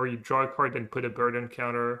counter, or you draw a card and put a burden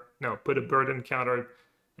counter. No, put a burden counter,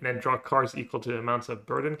 and then draw cards equal to the amounts of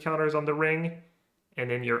burden counters on the ring.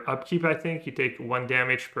 And in your upkeep, I think you take 1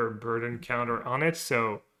 damage per burden counter on it.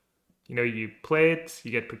 So you play it,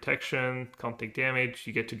 you get protection, can't take damage,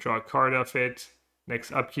 you get to draw a card off it.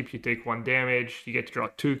 Next upkeep, you take 1 damage, you get to draw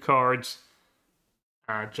 2 cards.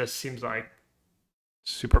 Just seems like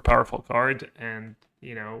super powerful card, and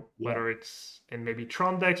whether it's in maybe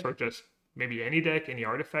Tron decks or just maybe any deck, any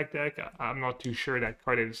artifact deck, I'm not too sure that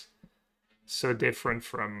card is so different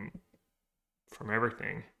from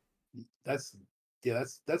everything. That's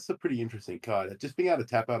that's a pretty interesting card. Just being able to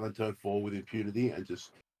tap out on turn 4 with impunity and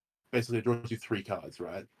just basically draws you 3 cards,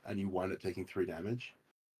 right? And you wind up taking 3 damage,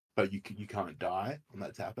 but you can't die on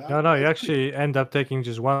that tap out. No, you actually end up taking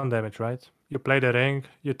just 1 damage, right? You play the ring,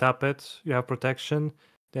 you tap it, you have protection,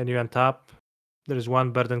 then you untap. There is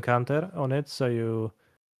 1 burden counter on it, so you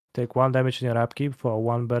take 1 damage in your upkeep for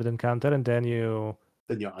 1 burden counter, and then you're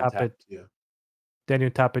tap untapped. it. Then you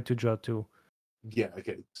tap it to draw 2. Yeah.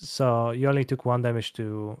 Okay. So you only took 1 damage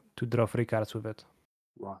to draw 3 cards with it.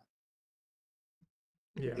 Right.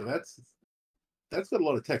 Yeah. That's got a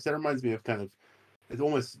lot of text. That reminds me of it's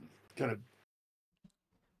almost kind of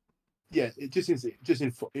it just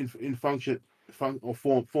in function or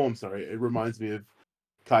form. Sorry, it reminds me of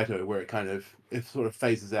Kaito, where it sort of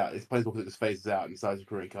phases out. It's planeswalker that just phases out and starts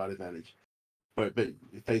accruing card advantage, but it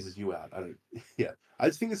phases you out. I don't. Yeah, I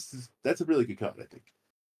just think that's a really good card. I think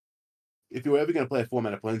if you're ever going to play a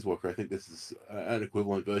 4-mana planeswalker, I think this is an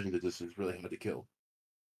equivalent version that just is really hard to kill.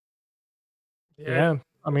 Yeah,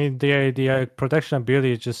 I mean the protection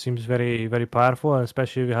ability just seems very very powerful, and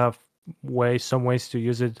especially if you have some ways to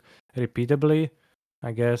use it repeatably.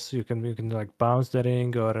 I guess you can like bounce the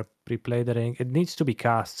ring or replay the ring. It needs to be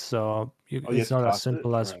cast, so it's not as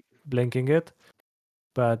simple as blinking it.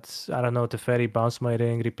 But I don't know, Teferi bounce my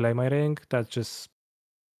ring, replay my ring.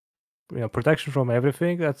 protection from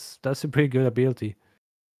everything. That's a pretty good ability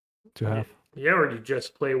to have. Yeah, or you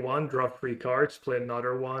just play one, draw 3 cards, play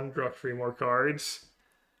another one, draw 3 more cards.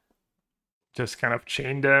 Just kind of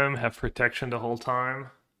chain them, have protection the whole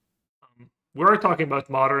time. We're talking about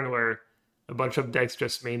modern where a bunch of decks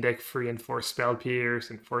just main deck 3 and 4 spell pierce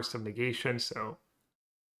and force some negation, so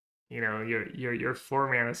your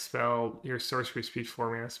 4 mana spell, your sorcery speed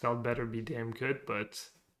 4 mana spell better be damn good, but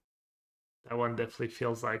that one definitely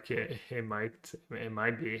feels like it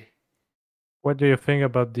might be. What do you think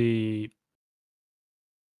about the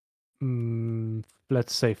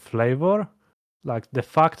let's say flavor? Like the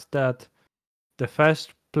fact that the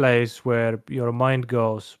first place where your mind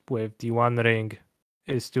goes with the One Ring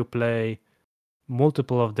is to play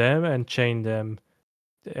multiple of them and chain them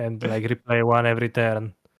and like replay one every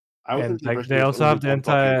turn. I was And under the like impression they there was also only have the one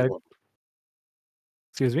copy in the entire. world.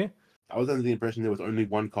 Excuse me. I was under the impression there was only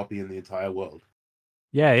one copy in the entire world.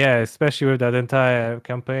 Yeah, especially with that entire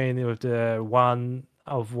campaign with the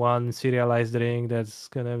one serialized ring that's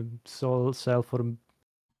gonna sell for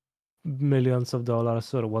millions of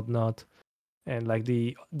dollars or whatnot, and like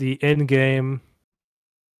the end game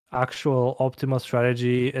actual optimal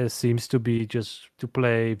strategy seems to be just to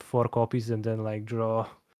play 4 copies and then like draw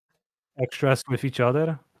extras with each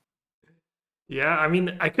other. Yeah, I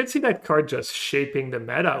mean, I could see that card just shaping the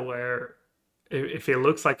meta where if it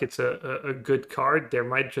looks like it's a good card, there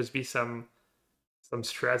might just be some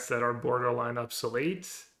strats that are borderline obsolete.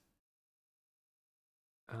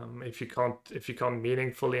 If you can't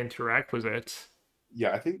meaningfully interact with it.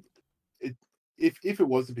 Yeah, I think it if it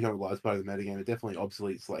was to become a large part of the metagame, it definitely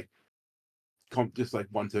obsoletes like just like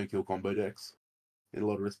one turn kill combo decks in a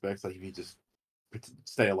lot of respects. Like if you just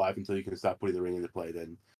stay alive until you can start putting the ring into play,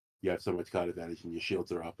 then you have so much card advantage and your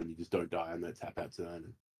shields are up and you just don't die on that tap out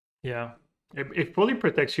turn. Yeah, it fully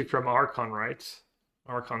protects you from Archon, right?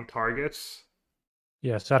 Archon targets.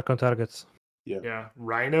 Yes, Archon targets. Yeah,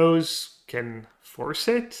 Rhinos can force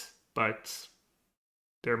it, but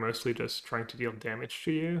they're mostly just trying to deal damage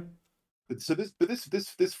to you. So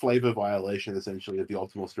this flavor violation essentially of the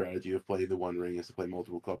optimal strategy of playing the One Ring is to play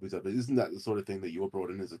multiple copies of it. Isn't that the sort of thing that you were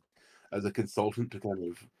brought in as a consultant to kind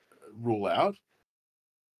of rule out?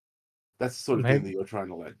 That's the sort of thing that you're trying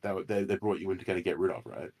to like. They brought you in to kind of get rid of,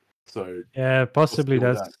 right? So yeah, possibly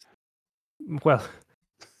that's well,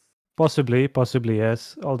 possibly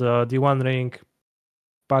yes. Although the One Ring,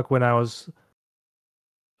 back when I was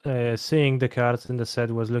seeing the cards in the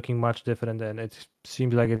set, was looking much different, and it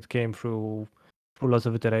seems like it came through lots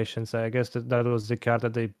of iterations. I guess that was the card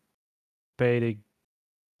that they paid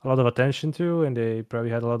a lot of attention to, and they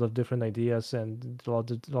probably had a lot of different ideas and a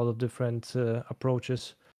lot of different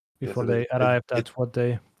approaches before they arrived at what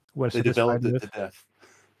they were satisfied developed it with. to death.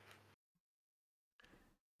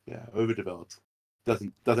 Yeah, overdeveloped.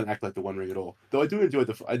 Doesn't act like the One Ring at all. Though I do enjoy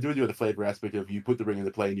the flavor aspect of you put the ring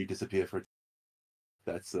into play and you disappear for.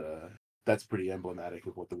 That's pretty emblematic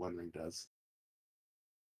of what the One Ring does.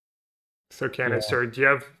 So Canister, do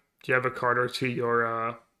you have a card or two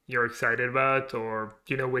you're excited about, or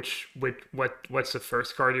do you know what's the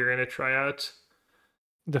first card you're gonna try out?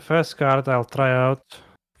 The first card I'll try out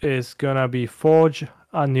is gonna be Forge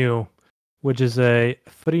Anew, which is a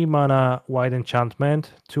 3-mana white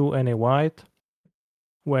enchantment, 2 and a white.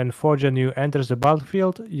 When Forge Anew enters the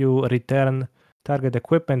battlefield, you return target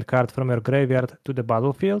equipment card from your graveyard to the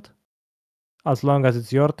battlefield. As long as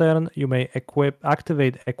it's your turn, you may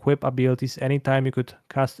activate equip abilities anytime you could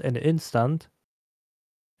cast an instant,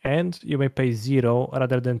 and you may pay 0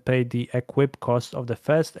 rather than pay the equip cost of the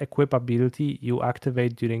first equip ability you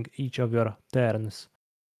activate during each of your turns.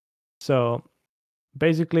 So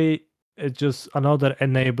basically, it's just another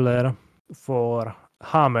enabler for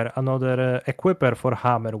Hammer, another equipper for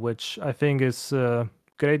Hammer, which I think is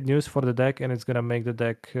great news for the deck, and it's gonna make the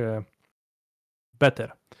deck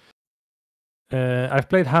better. I've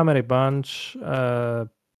played Hammer a bunch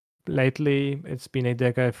lately. It's been a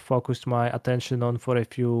deck I've focused my attention on for a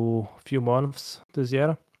few months this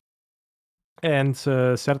year, and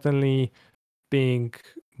certainly being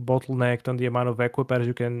bottlenecked on the amount of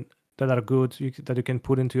equippers that are good that you can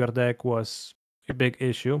put into your deck was a big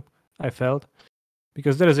issue, I felt,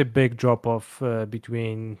 because there is a big drop off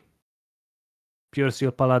between Pure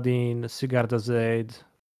Steel Paladin, Sigarda Zaid,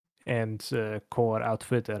 and Core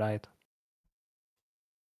Outfitter, right?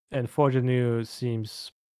 And Forge Anew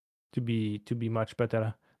seems to be much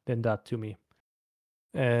better than that to me.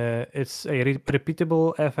 It's a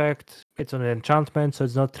repeatable effect. It's an enchantment, so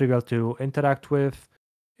it's not trivial to interact with.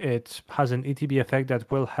 It has an ETB effect that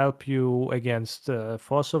will help you against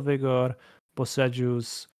Force of Vigor,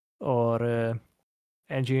 Bosejus, or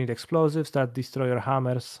engineered explosives that destroy your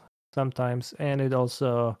hammers. sometimes, and it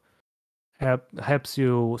also helps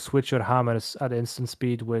you switch your hammers at instant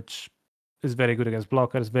speed, which is very good against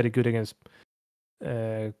blockers, very good against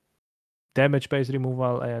damage-based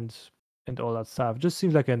removal and all that stuff. Just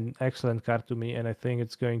seems like an excellent card to me, and I think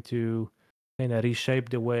it's going to kind of reshape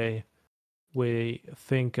the way we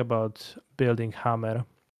think about building hammer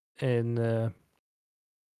in the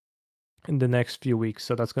next few weeks.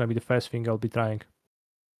 So that's going to be the first thing I'll be trying.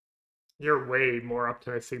 You're way more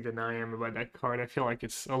optimistic than I am about that card. I feel like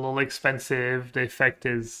it's a little expensive. The effect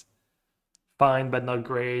is fine but not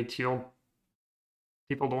great.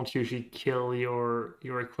 People don't usually kill your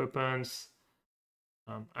equipments.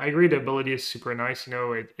 I agree the ability is super nice.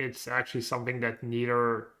 It's actually something that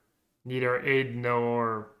neither Aid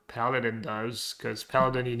nor Paladin does, because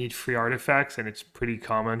Paladin you need free artifacts, and it's pretty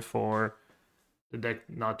common for the deck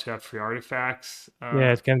not to have free artifacts.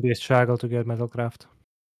 Yeah, it can be a struggle to get Metalcraft.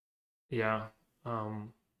 Yeah.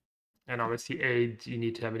 And obviously Aid, you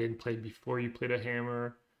need to have it in play before you play the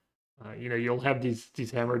hammer. You'll have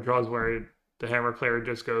these hammer draws where the hammer player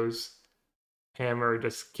just goes hammer,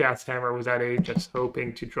 just cast hammer without Aid, just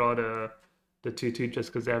hoping to draw the 2/2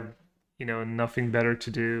 just because they have nothing better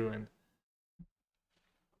to do. And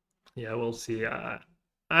yeah, we'll see.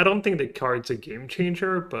 I don't think the card's a game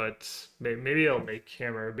changer, but maybe it'll make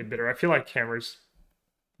hammer a bit better. I feel like hammers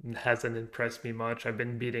hasn't impressed me much. I've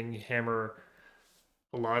been beating hammer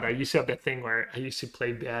a lot. I used to have that thing where I used to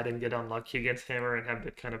play bad and get unlucky against hammer and have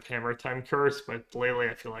that kind of hammer time curse, but lately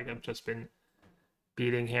I feel like I've just been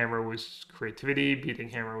beating hammer with creativity, beating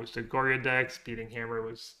hammer with the Goria decks, beating hammer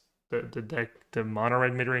with the deck, the mono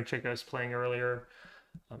red mid range deck I was playing earlier.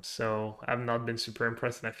 So I've not been super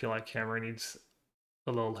impressed, and I feel like hammer needs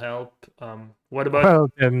a little help. What about?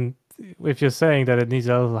 Well, then if you're saying that it needs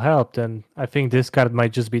a little help, then I think this card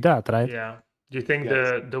might just be that, right? Yeah. Do you think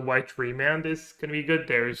Yes. the white remand is gonna be good?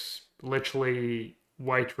 There's literally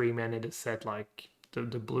white remand in the set, like the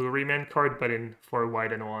blue remand card, but in for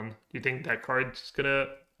white and one. Do you think that card's gonna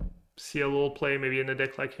see a little play maybe in a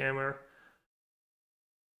deck like Hammer?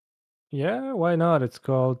 Yeah, why not? It's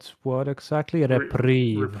called what exactly?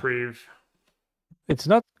 Reprieve. Reprieve. It's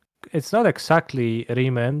not exactly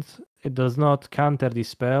remand. It does not counter the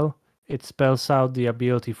spell. It spells out the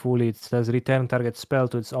ability fully. It says return target spell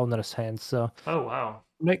to its owner's hand. So Oh wow.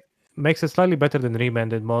 makes it slightly better than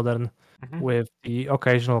remand in modern, Mhm. with the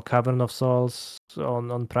occasional Cavern of Souls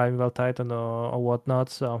on Primeval Titan or whatnot.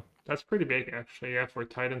 So That's pretty big actually, yeah, for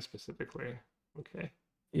Titan specifically. Okay.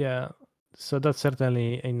 yeah, so that's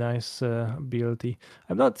certainly a nice ability.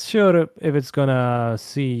 I'm not sure if it's gonna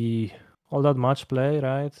see all that much play,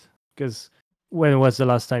 right? Because when was the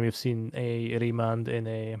last time you've seen a remand in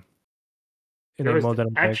a There was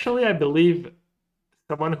modern deck? actually, I believe,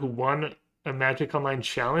 someone who won a Magic Online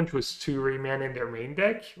challenge was 2 remand in their main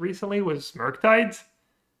deck recently was Murktide.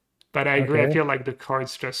 But I agree, I Okay. feel like the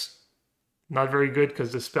card's just not very good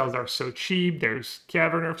because the spells are so cheap. There's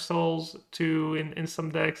Cavern of Souls too in some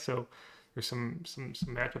decks, so there's some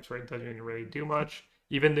matchups where it doesn't really do much.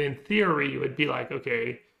 Even though in theory, it would be like,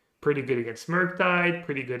 okay, pretty good against Murktide,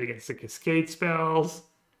 pretty good against the Cascade spells,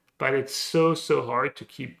 but it's so hard to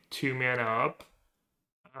keep 2 mana up.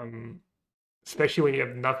 Um, Especially when you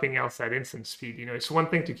have nothing else at instant speed. It's one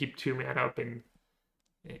thing to keep 2 mana up in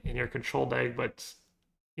your control deck, but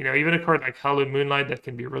even a card like Hallowed Moonlight that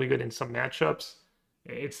can be really good in some matchups.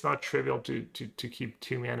 It's not trivial to keep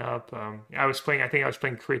 2 mana up. I think I was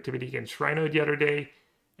playing Creativity against Rhino the other day,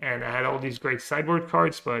 and I had all these great sideboard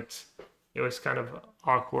cards, but it was kind of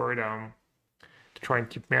awkward to try and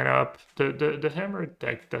keep mana up. The Hammer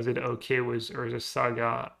deck does it okay with Urza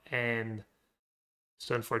Saga and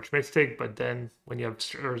Stoneforge Mystic, but then when you have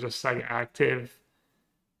Urza Saga active,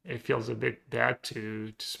 it feels a bit bad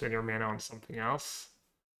to spend your mana on something else.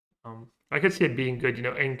 I could see it being good,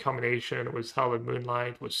 in combination with Hallowed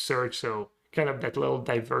Moonlight, with Surge, so kind of that little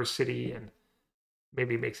diversity and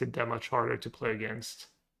maybe makes it that much harder to play against.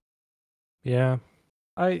 Yeah.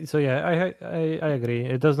 I agree.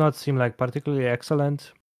 It does not seem like particularly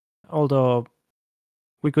excellent, although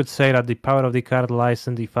we could say that the power of the card lies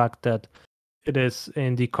in the fact that it is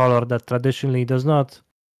in the color that traditionally does not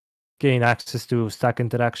gain access to stack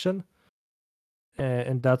interaction.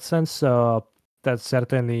 In that sense, so that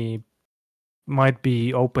certainly might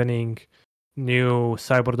be opening new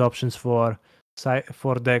sideboard options for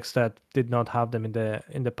decks that did not have them in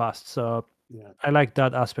the past. So Yeah, I like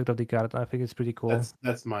that aspect of the card. I think it's pretty cool.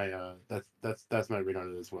 that's my that's my read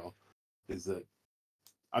on it as well. Is that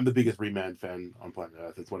I'm the biggest remand fan on planet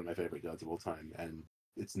Earth. It's one of my favorite cards of all time, and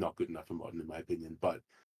it's not good enough for modern, in my opinion. But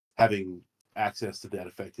having access to that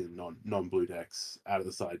effect in non blue decks out of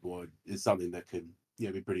the sideboard is something that could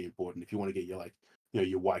be pretty important if you want to get your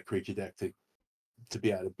your white creature deck to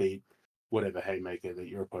be able to beat whatever haymaker that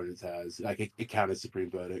your opponent has. Like it counters Supreme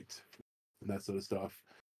Verdict and that sort of stuff.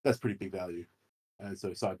 That's pretty big value. And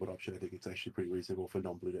so sideboard option, I think it's actually pretty reasonable for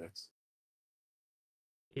non-blue decks.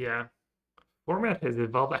 Yeah. Format has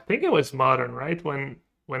evolved. I think it was modern, right? When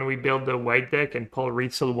we built the white deck and Paul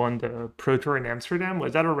Rietzel won the Pro Tour in Amsterdam.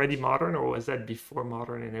 Was that already modern or was that before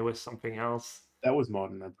modern and it was something else? That was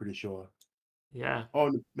modern, I'm pretty sure. Yeah.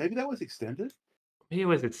 Oh, maybe that was extended? Maybe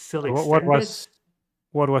was it still What extended?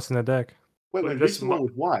 was in the deck? Wait, Was when just Rietzel one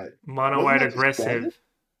was white, mono wasn't white that just standard? aggressive?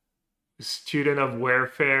 Student of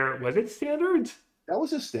Warfare. Was it standard? That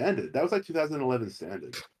was just standard. That was like 2011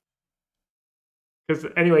 standard. Because,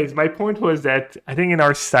 anyways, my point was that I think in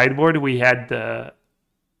our sideboard we had I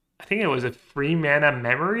think it was a 3-mana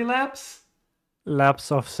memory lapse.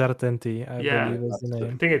 Lapse of Certainty, I believe is the name.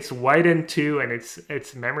 I think it's white and 2, and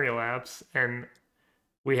it's memory lapse. And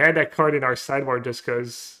we had that card in our sideboard just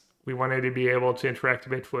because we wanted to be able to interact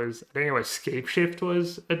with. I think it was Scapeshift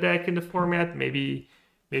was a deck in the format, maybe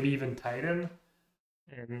even Titan,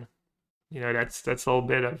 and that's a little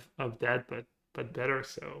bit of that, but better.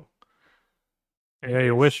 So yeah,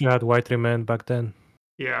 you wish you had White Remand back then.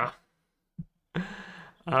 Yeah.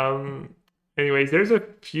 Anyways, there's a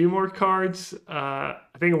few more cards. I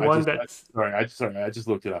think one that's I just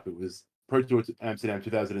looked it up. It was Pro Tour Amsterdam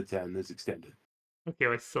 2010. It's extended. Okay,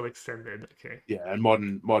 it's still extended. Okay. Yeah, and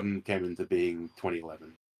modern came into being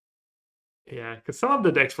 2011. Yeah, because some of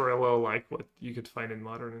the decks were a little like what you could find in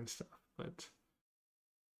modern and stuff. But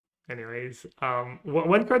anyways,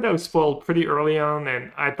 one card that was spoiled pretty early on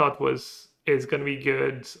and I thought is gonna be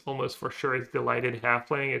good almost for sure is Delighted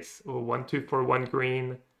Halfling. It's a 1/2 for 1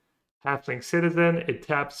 green Halfling Citizen. It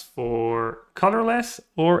taps for colorless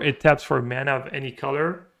or it taps for mana of any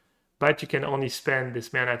color, but you can only spend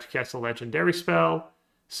this mana to cast a legendary spell.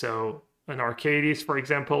 So an Arcades, for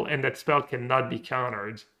example, and that spell cannot be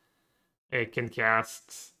countered. It can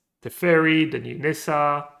cast Teferi, the new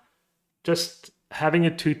Nissa. Just having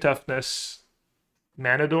a 2 toughness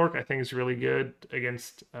mana dork, I think, is really good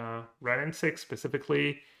against Red and 6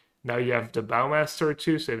 specifically. Now you have the Bowmaster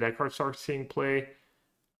too, so if that card starts seeing play.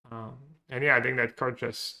 And yeah, I think that card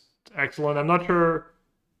just excellent. I'm not sure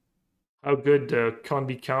how good the can't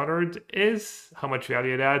be countered is, how much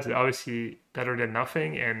value it adds. Obviously better than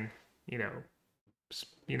nothing, and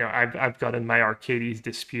I've gotten my Arcades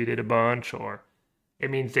disputed a bunch, or it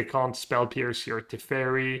means they can't spell pierce your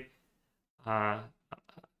Teferi.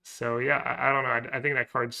 So yeah, I don't know. I think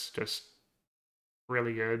that card's just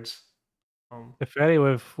really good. Teferi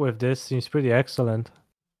with this seems pretty excellent.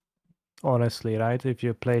 Honestly, right? If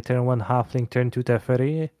you play turn 1 Halfling, turn 2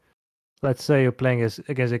 Teferi, let's say you're playing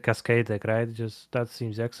against a Cascade deck, right? Just that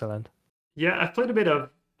seems excellent. Yeah, I played a bit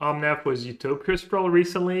of Omnath with Utopia Sprawl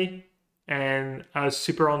recently, and I was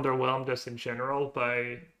super underwhelmed just in general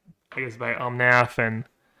by Omnath, and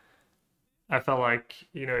I felt like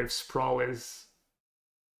if Sprawl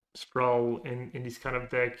in this kind of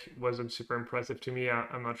deck wasn't super impressive to me.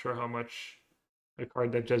 I'm not sure how much a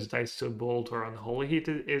card that just dies to Bolt or Unholy Heat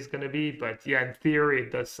is going to be, but yeah, in theory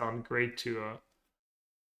it does sound great to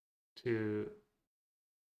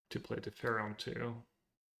play the Pharaoh too.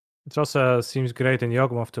 It also seems great in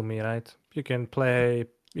Yawgmoth to me, right? You can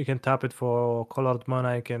tap it for colored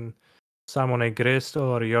mana, you can summon a Grist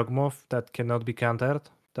or Yawgmoth that cannot be countered.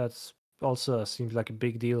 That's also seems like a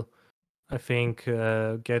big deal. I think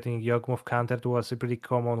getting Yawgmoth countered was a pretty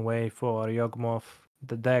common way for Yawgmoth,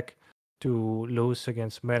 the deck, to lose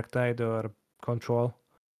against Murktide or Control.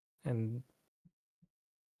 And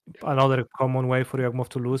another common way for Yawgmoth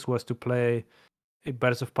to lose was to play a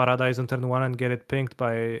Birds of Paradise on turn 1 and get it pinged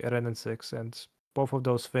by Ren and 6. And both of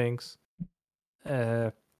those things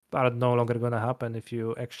are no longer going to happen if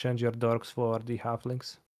you exchange your Dorks for the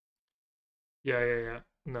Halflings. Yeah.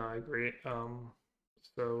 No, I agree.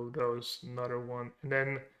 So that was another one. And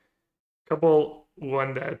then a couple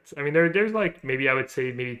one that, I mean, there's like maybe I would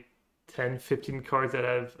say maybe 10, 15 cards that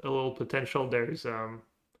have a little potential. There's a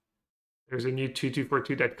new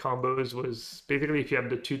 2/2/4/2 that combos was basically if you have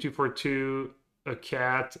the 2/2/4/2, a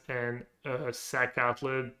cat, and a sack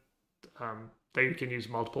outlet that you can use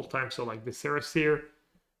multiple times. So like the Seraseer,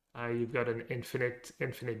 you've got an infinite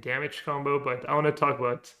damage combo. But I want to talk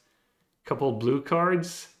about a couple blue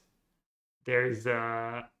cards. There's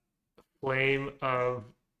Flame of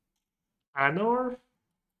Anor.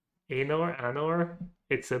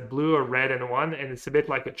 It's a blue, a red, and 1, and it's a bit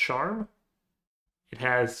like a charm. It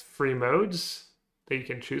has 3 modes that you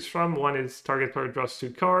can choose from. One is target player draws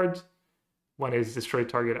 2 cards. One is destroy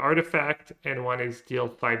target artifact, and one is deal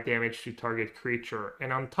 5 damage to target creature.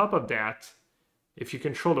 And on top of that, if you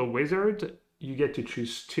control a wizard, you get to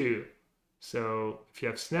choose 2. So if you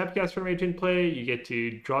have Snapcaster Mage in play, you get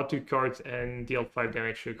to draw 2 cards and deal 5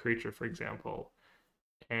 damage to a creature, for example.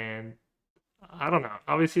 And I don't know.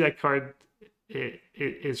 Obviously, that card it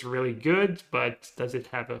is really good, but does it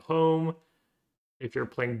have a home? If you're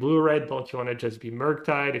playing blue-red, don't you want to just be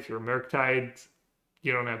Murktide? If you're Murktide,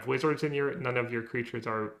 you don't have wizards in your. None of your creatures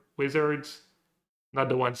are wizards. Not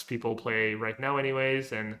the ones people play right now,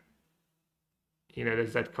 anyways. And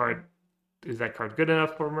does that card is that card good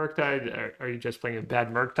enough for Murktide? Are you just playing a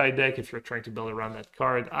bad Murktide deck if you're trying to build around that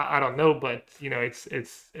card? I don't know, but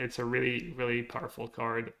it's a really really powerful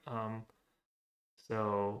card.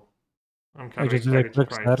 So I'm I kind of just did a excited to quick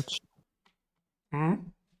try it. search. Hmm?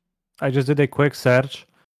 I just did a quick search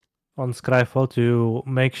on Scryfall to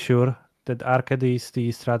make sure that Arcades,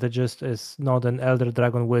 the strategist, is not an Elder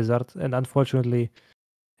Dragon wizard, and unfortunately,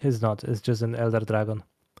 he's not. It's just an Elder Dragon.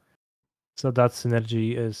 So that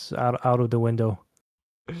synergy is out of the window.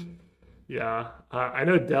 Yeah, I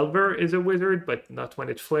know Delver is a wizard, but not when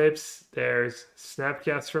it flips. There's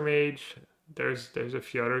Snapcaster Mage. There's a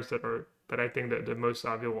few others that are, but I think that the most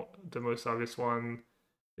obvious one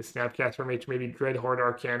is Snapcaster Mage. Maybe Dreadhorde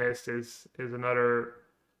Arcanist is another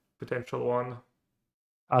potential one.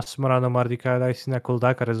 Asmorano Mardikaidisina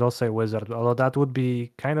Kuldakar is also a wizard, although that would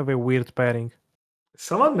be kind of a weird pairing.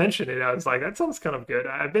 Someone mentioned it. I was like, that sounds kind of good.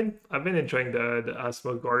 I've been enjoying the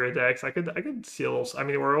Asmogoria decks. I could see a little. I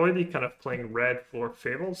mean, we're already kind of playing red for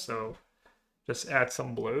Fable, so just add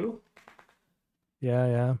some blue.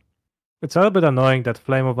 Yeah. It's a little bit annoying that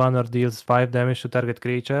Flame of Honor deals 5 damage to target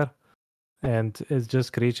creature, and it's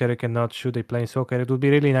just creature you cannot shoot a Planeswalker. It would be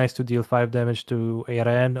really nice to deal 5 damage to a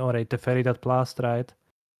Ren or a Teferi that Blast, right?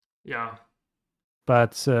 Yeah.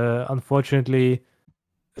 But unfortunately,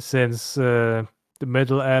 since the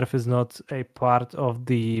Middle Earth is not a part of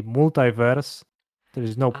the multiverse, there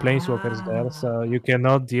is no Planeswalkers there, so you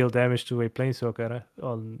cannot deal damage to a Planeswalker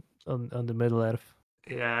on the Middle Earth.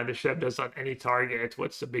 Yeah, the ship does on any target.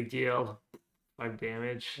 What's the big deal? 5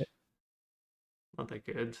 damage. Not that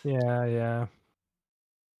good. Yeah.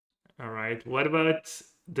 All right. What about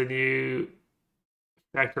the new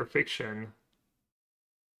Factor Fiction?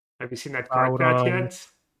 Have you seen that card Pat Sauron yet?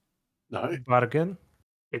 No. Bargain.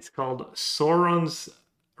 It's called Sauron's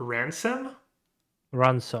Ransom.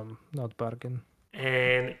 Ransom, not bargain.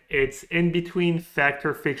 And it's in between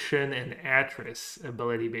Factor Fiction and Atris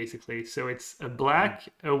ability, basically. So it's a black,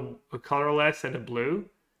 a colorless, and a blue.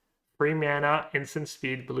 3 mana, instant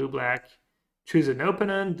speed, blue black. Choose an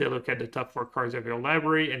opponent, they look at the top 4 cards of your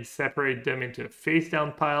library and separate them into a face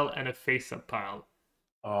down pile and a face up pile.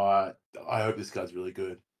 I hope this card's really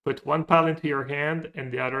good. Put 1 pile into your hand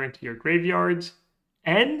and the other into your graveyard.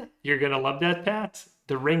 And you're going to love that, Pat.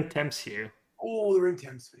 The ring tempts you. Oh, the ring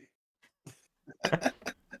tempts me.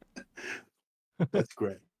 That's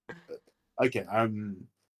great. Okay, I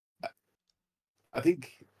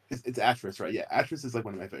think it's Atris, right? Yeah, Atris is like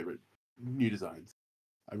one of my favorite new designs.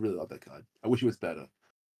 I really love that card. I wish it was better.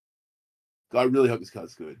 I really hope this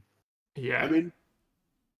card's good. Yeah. I mean,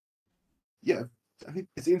 yeah. I think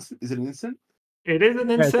it's instant. Is it an instant? It is an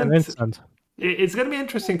Yeah, it's an instant. instant. It's going to be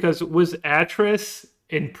interesting because with Atris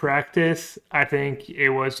in practice, I think it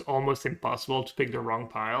was almost impossible to pick the wrong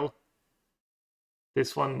pile.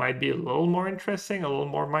 This one might be a little more interesting, a little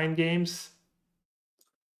more mind games.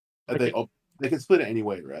 They can split it any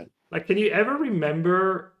way, right? Like, can you ever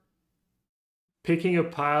remember picking a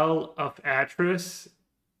pile of Atris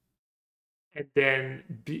and then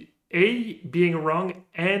being wrong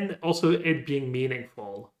and also it being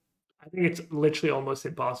meaningful? I think it's literally almost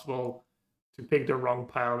impossible to pick the wrong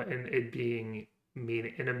pile and it being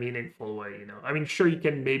in a meaningful way. I mean, sure, you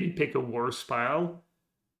can maybe pick a worse pile,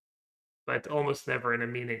 but almost never in a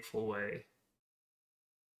meaningful way.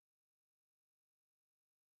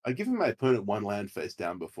 I've given my opponent 1 land face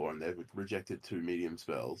down before, and they've rejected 2 medium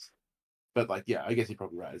spells. But yeah, I guess you're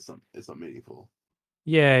probably right. It's not meaningful.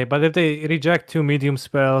 Yeah, but if they reject 2 medium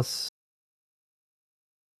spells,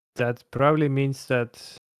 that probably means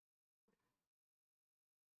that.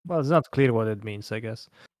 Well, it's not clear what it means, I guess.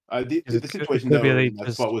 The situation they were in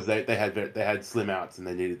that spot was they had slim outs and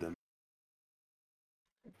they needed them,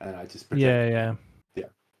 and I just protected. Yeah.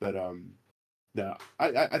 But no,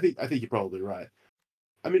 I think you're probably right.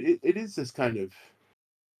 I mean, it is this kind of.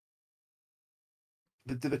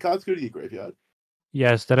 Do the cards go to your graveyard?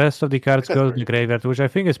 Yes, the rest of the cards go to the graveyard, which I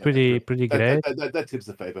think is pretty great. That tips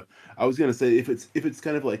the favor. I was gonna say if it's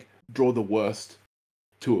kind of like draw the worst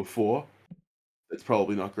 2 of 4, it's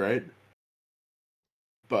probably not great.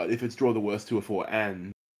 But if it's draw the worst 2 of 4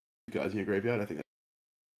 and cards in your graveyard, I think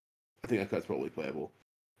that card's probably playable.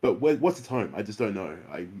 But what's its home? I just don't know.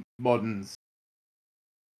 Moderns.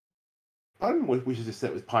 I don't know if we should just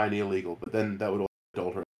set with Pioneer legal, but then that would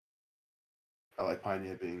alter. I like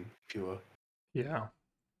Pioneer being pure. Yeah.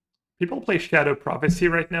 People play Shadow Prophecy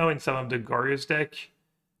right now in some of the Goryo's deck,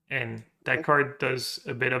 and that card does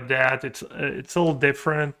a bit of that. It's a little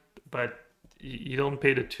different, but you don't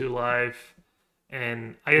pay the 2 life,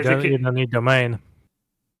 and I guess You don't need domain.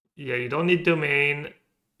 yeah, you don't need domain.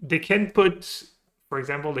 They can put, for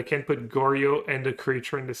example, they can put Goryo and the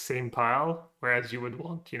creature in the same pile, whereas you would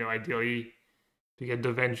want, ideally to get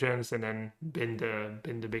the vengeance and then bin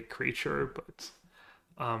the big creature. But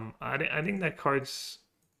I think that card's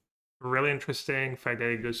really interesting. The fact that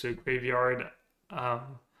it goes to a graveyard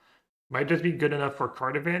might just be good enough for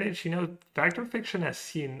card advantage. Factor Fiction has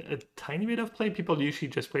seen a tiny bit of play. People usually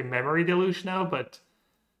just play Memory Deluge now, but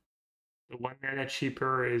the 1 mana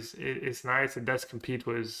cheaper is nice. It does compete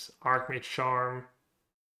with Archmage Charm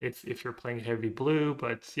if you're playing heavy blue,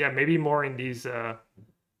 but yeah, maybe more in these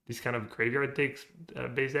kind of graveyard decks,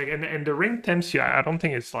 base deck. And the ring tempts you. I don't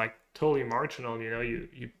think it's like totally marginal.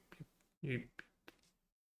 You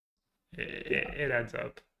it adds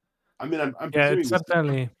up. I mean, I'm Yeah, presuming it's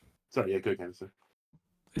certainly. Sorry, yeah, go Kanister.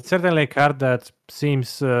 It's certainly a card that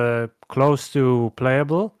seems close to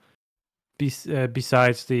playable.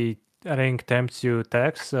 Besides the ring tempts you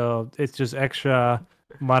text, so it's just extra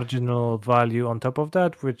marginal value on top of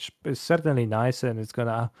that, which is certainly nice, and it's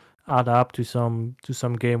gonna add up to some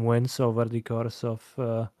game wins over the course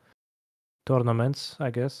of tournaments,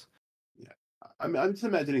 I guess. Yeah, I'm just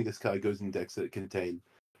imagining this card goes in decks that contain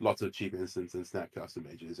lots of cheap instants and Snapcaster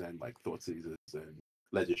Mages and like Thought Seizers and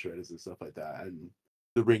Ledger Shredders and stuff like that, and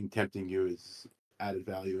the ring tempting you is added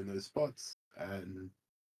value in those spots, and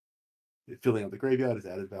filling up the graveyard is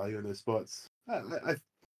added value in those spots.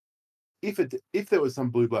 If there was some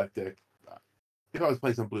blue black deck, if I was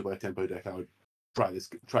playing some blue black tempo deck, I would try this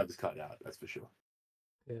card out. That's for sure.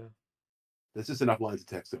 Yeah. There's just enough lines of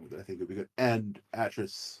text on it that I think would be good. And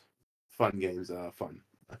Atris fun games are fun.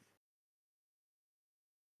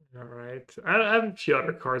 All right. I have a few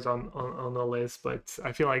other cards on the list, but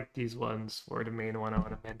I feel like these ones were the main one I want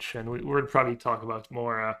to mention. We'll probably talk about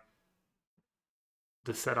more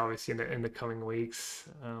the set obviously in the coming weeks.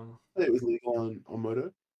 It was legal on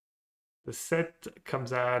Moto. The set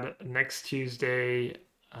comes out next Tuesday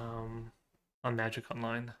on Magic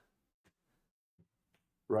Online.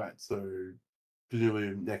 Right. So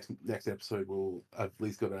presumably next episode we'll have at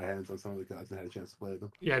least got our hands on some of the cards and had a chance to play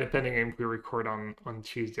them. Yeah, depending if we record on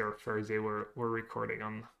Tuesday or Thursday. We're recording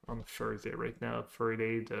on Thursday right now,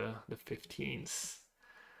 Friday the 15th.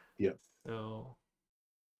 Yeah. So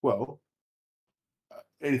well,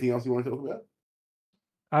 anything else you want to talk about?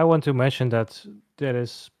 I want to mention that there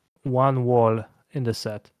is one wall in the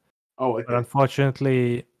set. Oh, okay. But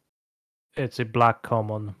unfortunately, it's a black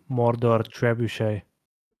common, Mordor Trebuchet.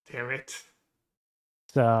 Damn it.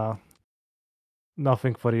 So,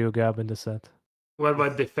 nothing for you, Gab, in the set. What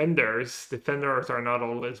about defenders? Defenders are not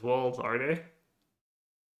always walls, are they?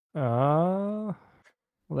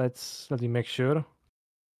 Let me make sure.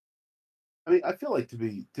 I mean, I feel like to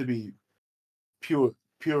be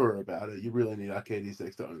purer about it, you really need Arcades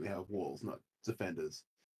decks to only have walls, not defenders.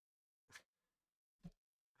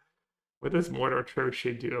 What does Mordor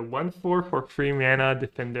Trebuchet do? A 1/4 for 3 mana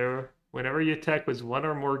defender. Whenever you attack with one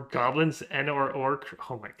or more goblins and or orc.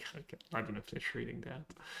 Oh my god, I'm not gonna finish reading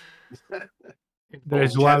that. There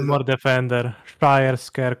is one more defender, Shire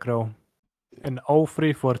Scarecrow. An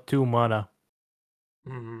 0/3 for 2 mana.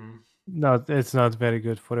 No, it's not very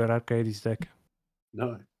good for your Arcades deck.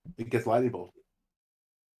 No, it gets lightning bolt.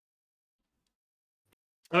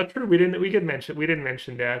 Oh, true. We didn't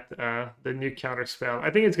mention that the new counter spell. I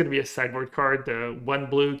think it's going to be a sideboard card. The 1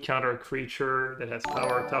 blue counter a creature that has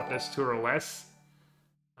power toughness 2 or less.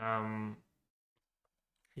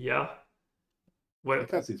 Yeah. That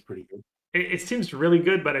card seems pretty good. It seems really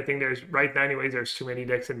good, but I think right now, anyways, there's too many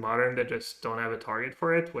decks in Modern that just don't have a target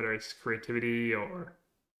for it, whether it's creativity or,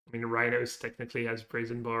 I mean, Rhinos technically has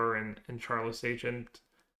Brazen Bar and Charlos Agent,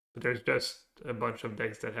 but there's just a bunch of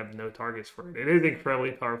decks that have no targets for it. It is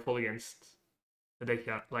incredibly powerful against a deck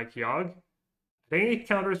like Yogg. I think it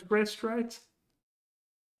counters Grist, right?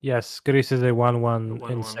 Yes, Gris is a 1/1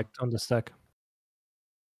 insect on the stack.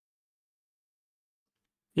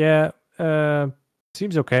 Yeah,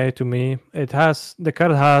 seems okay to me. The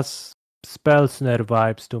card has spell snare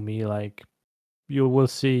vibes to me. Like you will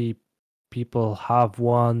see people have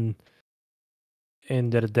one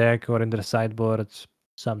in their deck or in their sideboard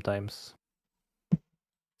sometimes.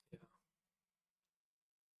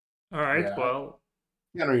 All right, yeah,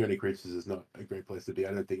 countering any creatures is not a great place to be.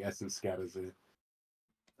 I don't think Essence Scatters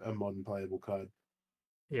a modern playable card.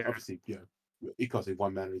 Yeah. Obviously, it costing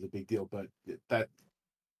 1 mana is a big deal, but that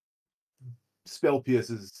spell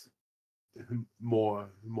pierces more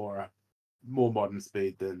modern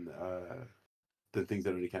speed than things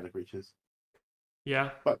that only counter creatures.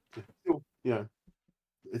 Yeah. But still,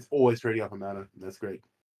 it's always trading up a mana, and that's great.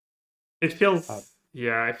 It feels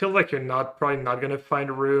I feel like you're probably not gonna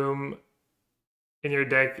find room in your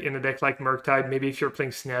deck in a deck like Murktide. Maybe if you're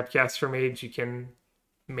playing Snapcaster Mage, you can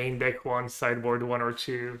main deck one, sideboard one or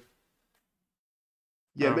two.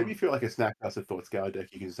 Maybe if you're like a Snackcaster Thought Scour deck,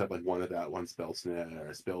 you can just have like one of that, one Spell Snare, or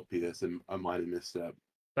a Spell Pierce, and a minor misstep.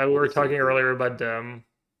 Like we were talking earlier about the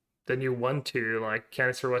new 1/2, like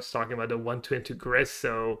Canister was talking about the 1/2 into Grist,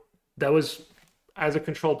 so that was, as a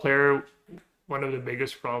control player, one of the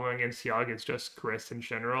biggest problem against Yogg is just Grist in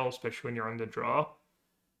general, especially when you're on the draw.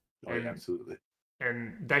 Oh yeah, absolutely.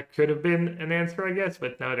 And that could have been an answer, I guess,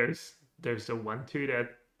 but now there's the 1/2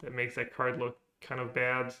 that makes that card look kind of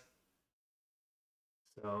bad.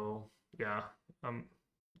 So yeah,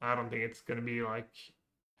 I don't think it's gonna be like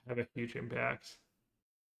have a huge impact.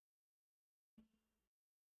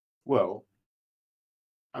 Well,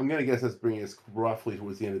 I'm gonna guess that's bringing us roughly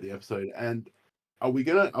towards the end of the episode. And are we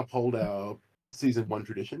gonna uphold our season 1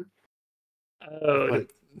 tradition? Oh,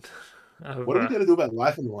 what are we gonna do about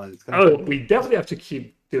Life on the Line? It's we definitely have to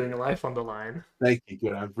keep doing Life on the Line. Thank you.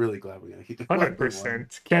 Good. I'm really glad we're gonna keep doing Life on the Line.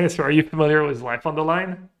 100%. Canister, are you familiar with Life on the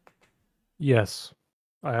Line? Yes.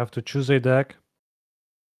 I have to choose a deck,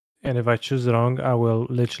 and if I choose wrong, I will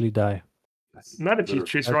literally die. Not if you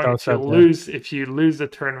choose That's wrong. how If you sad that- lose, the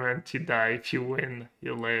tournament, you die. If you win,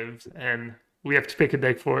 you live. And we have to pick a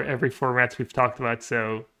deck for every format we've talked about.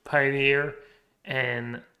 So Pioneer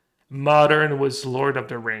and Modern was Lord of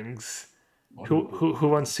the Rings. Who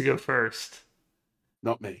wants to go first?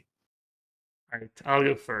 Not me. All right, I'll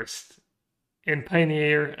go first. In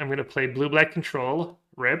Pioneer, I'm gonna play Blue Black Control,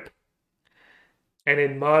 RIP. And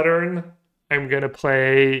in Modern, I'm gonna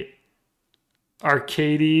play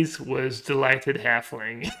Arcades was Delighted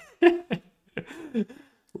Halfling.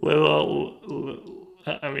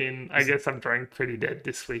 I mean, I guess I'm drawing pretty dead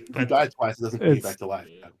this week. If But you die twice, it doesn't bring you back to life.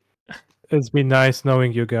 It's been nice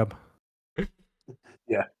knowing you, Gab.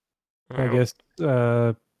 Yeah. I guess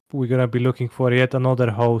we're gonna be looking for yet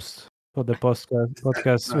another host for the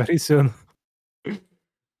podcast Right. very soon.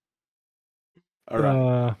 All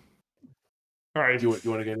right. All right. Do you want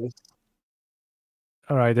to go next?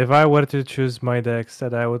 All right. If I were to choose my decks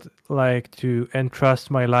that I would like to entrust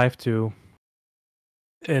my life to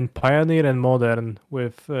in Pioneer and Modern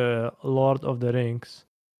with Lord of the Rings,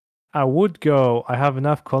 I would go. I have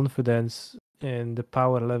enough confidence in the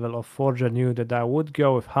power level of Forge Anew that I would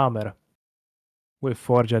go with Hammer with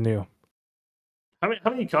Forge Anew. How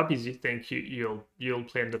many copies do you think you'll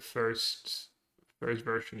play in the first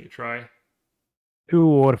version you try? 2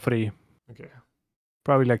 or 3. Okay.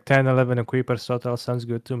 Probably like 10, 11 equippers total. Sounds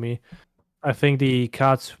good to me. I think the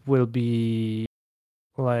cards will be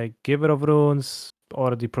like Giver of Runes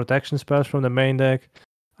or the protection spells from the main deck.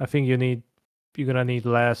 I think you're gonna need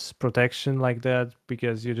less protection like that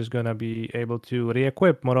because you're just gonna be able to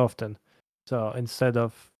re-equip more often. So instead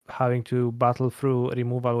of having to battle through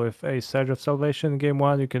removal with a Surge of Salvation in game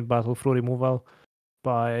 1, you can battle through removal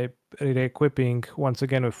by re-equipping once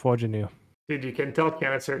again with Forge Anew. Dude, you can tell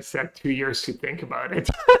Canister had 2 years to think about it.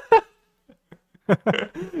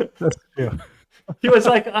 That's true. He was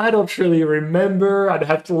like, I don't really remember. I'd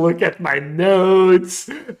have to look at my notes.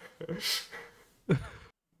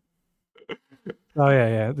 Oh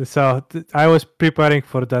yeah. So I was preparing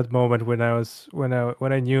for that moment when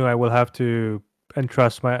I knew I will have to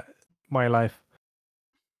entrust my life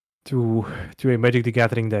to a Magic the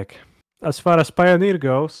Gathering deck. As far as Pioneer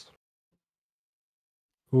goes,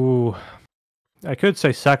 I could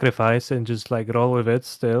say Sacrifice and just like roll with it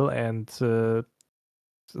still, and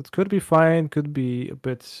it could be fine, could be a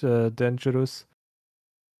bit dangerous.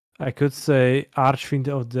 I could say Archfiend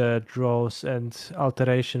of the Draws and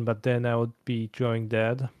Alteration, but then I would be drawing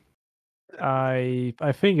dead. I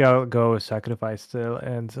think I'll go with Sacrifice still,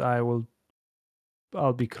 and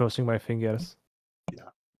I'll be crossing my fingers. Yeah.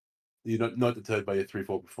 You're not deterred by your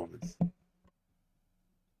 3-4 performance.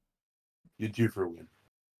 You're due for a win.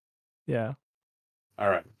 Yeah. All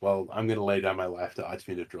right. Well, I'm going to lay down my life to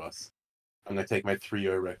Archfiend of Dross. I'm going to take my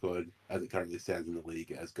 3-0 record as it currently stands in the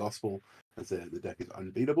league as gospel and say the deck is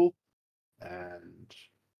unbeatable. And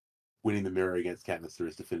winning the mirror against Canister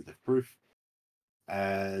is definitive proof.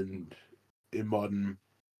 And in Modern,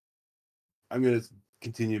 I'm going to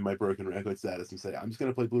continue my broken record status and say I'm just going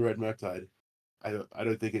to play Blue-Red Murktide. I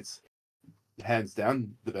don't think it's hands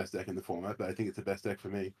down the best deck in the format, but I think it's the best deck for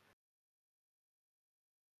me.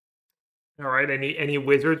 All right. Any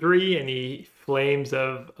wizardry? Any flames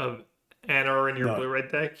of Anor in your No.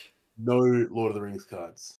 blue-red deck? No Lord of the Rings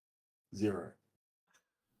cards. 0.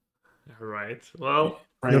 All right. Well,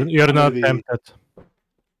 Frank, You're I'm gonna not be tempted.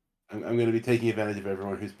 I'm gonna be taking advantage of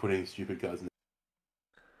everyone who's putting stupid cards in.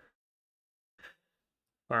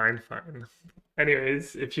 fine.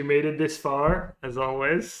 Anyways, if you made it this far, as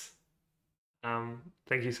always,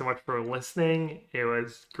 thank you so much for listening. It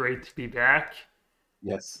was great to be back.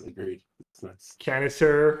 Yes, agreed. It's nice.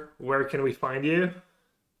 Kanister, where can we find you?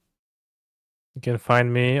 You can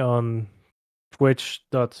find me on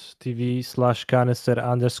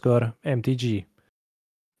twitch.tv/canister_mtg,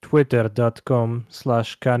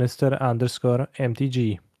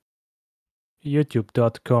 twitter.com/canister_mtg,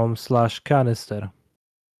 youtube.com/canister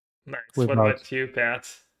Nice. What without about you,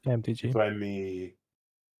 Pat? You mtg. find me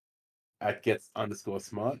at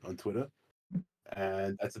gets_smart on Twitter,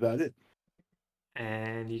 and that's about it.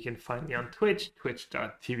 And you can find me on Twitch,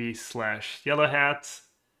 twitch.tv/yellowhats.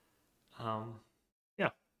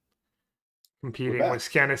 Yeah, competing back. with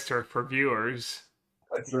Kanister for viewers.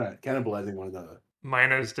 That's right. Cannibalizing one another.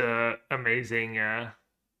 Minus the amazing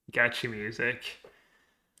gacha music.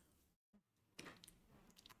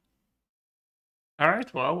 All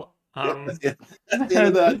right, well, That's the end of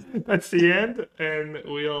that. that's the end, and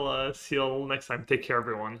we'll see you all next time. Take care,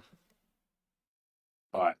 everyone.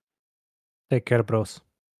 All right. Take care, bros.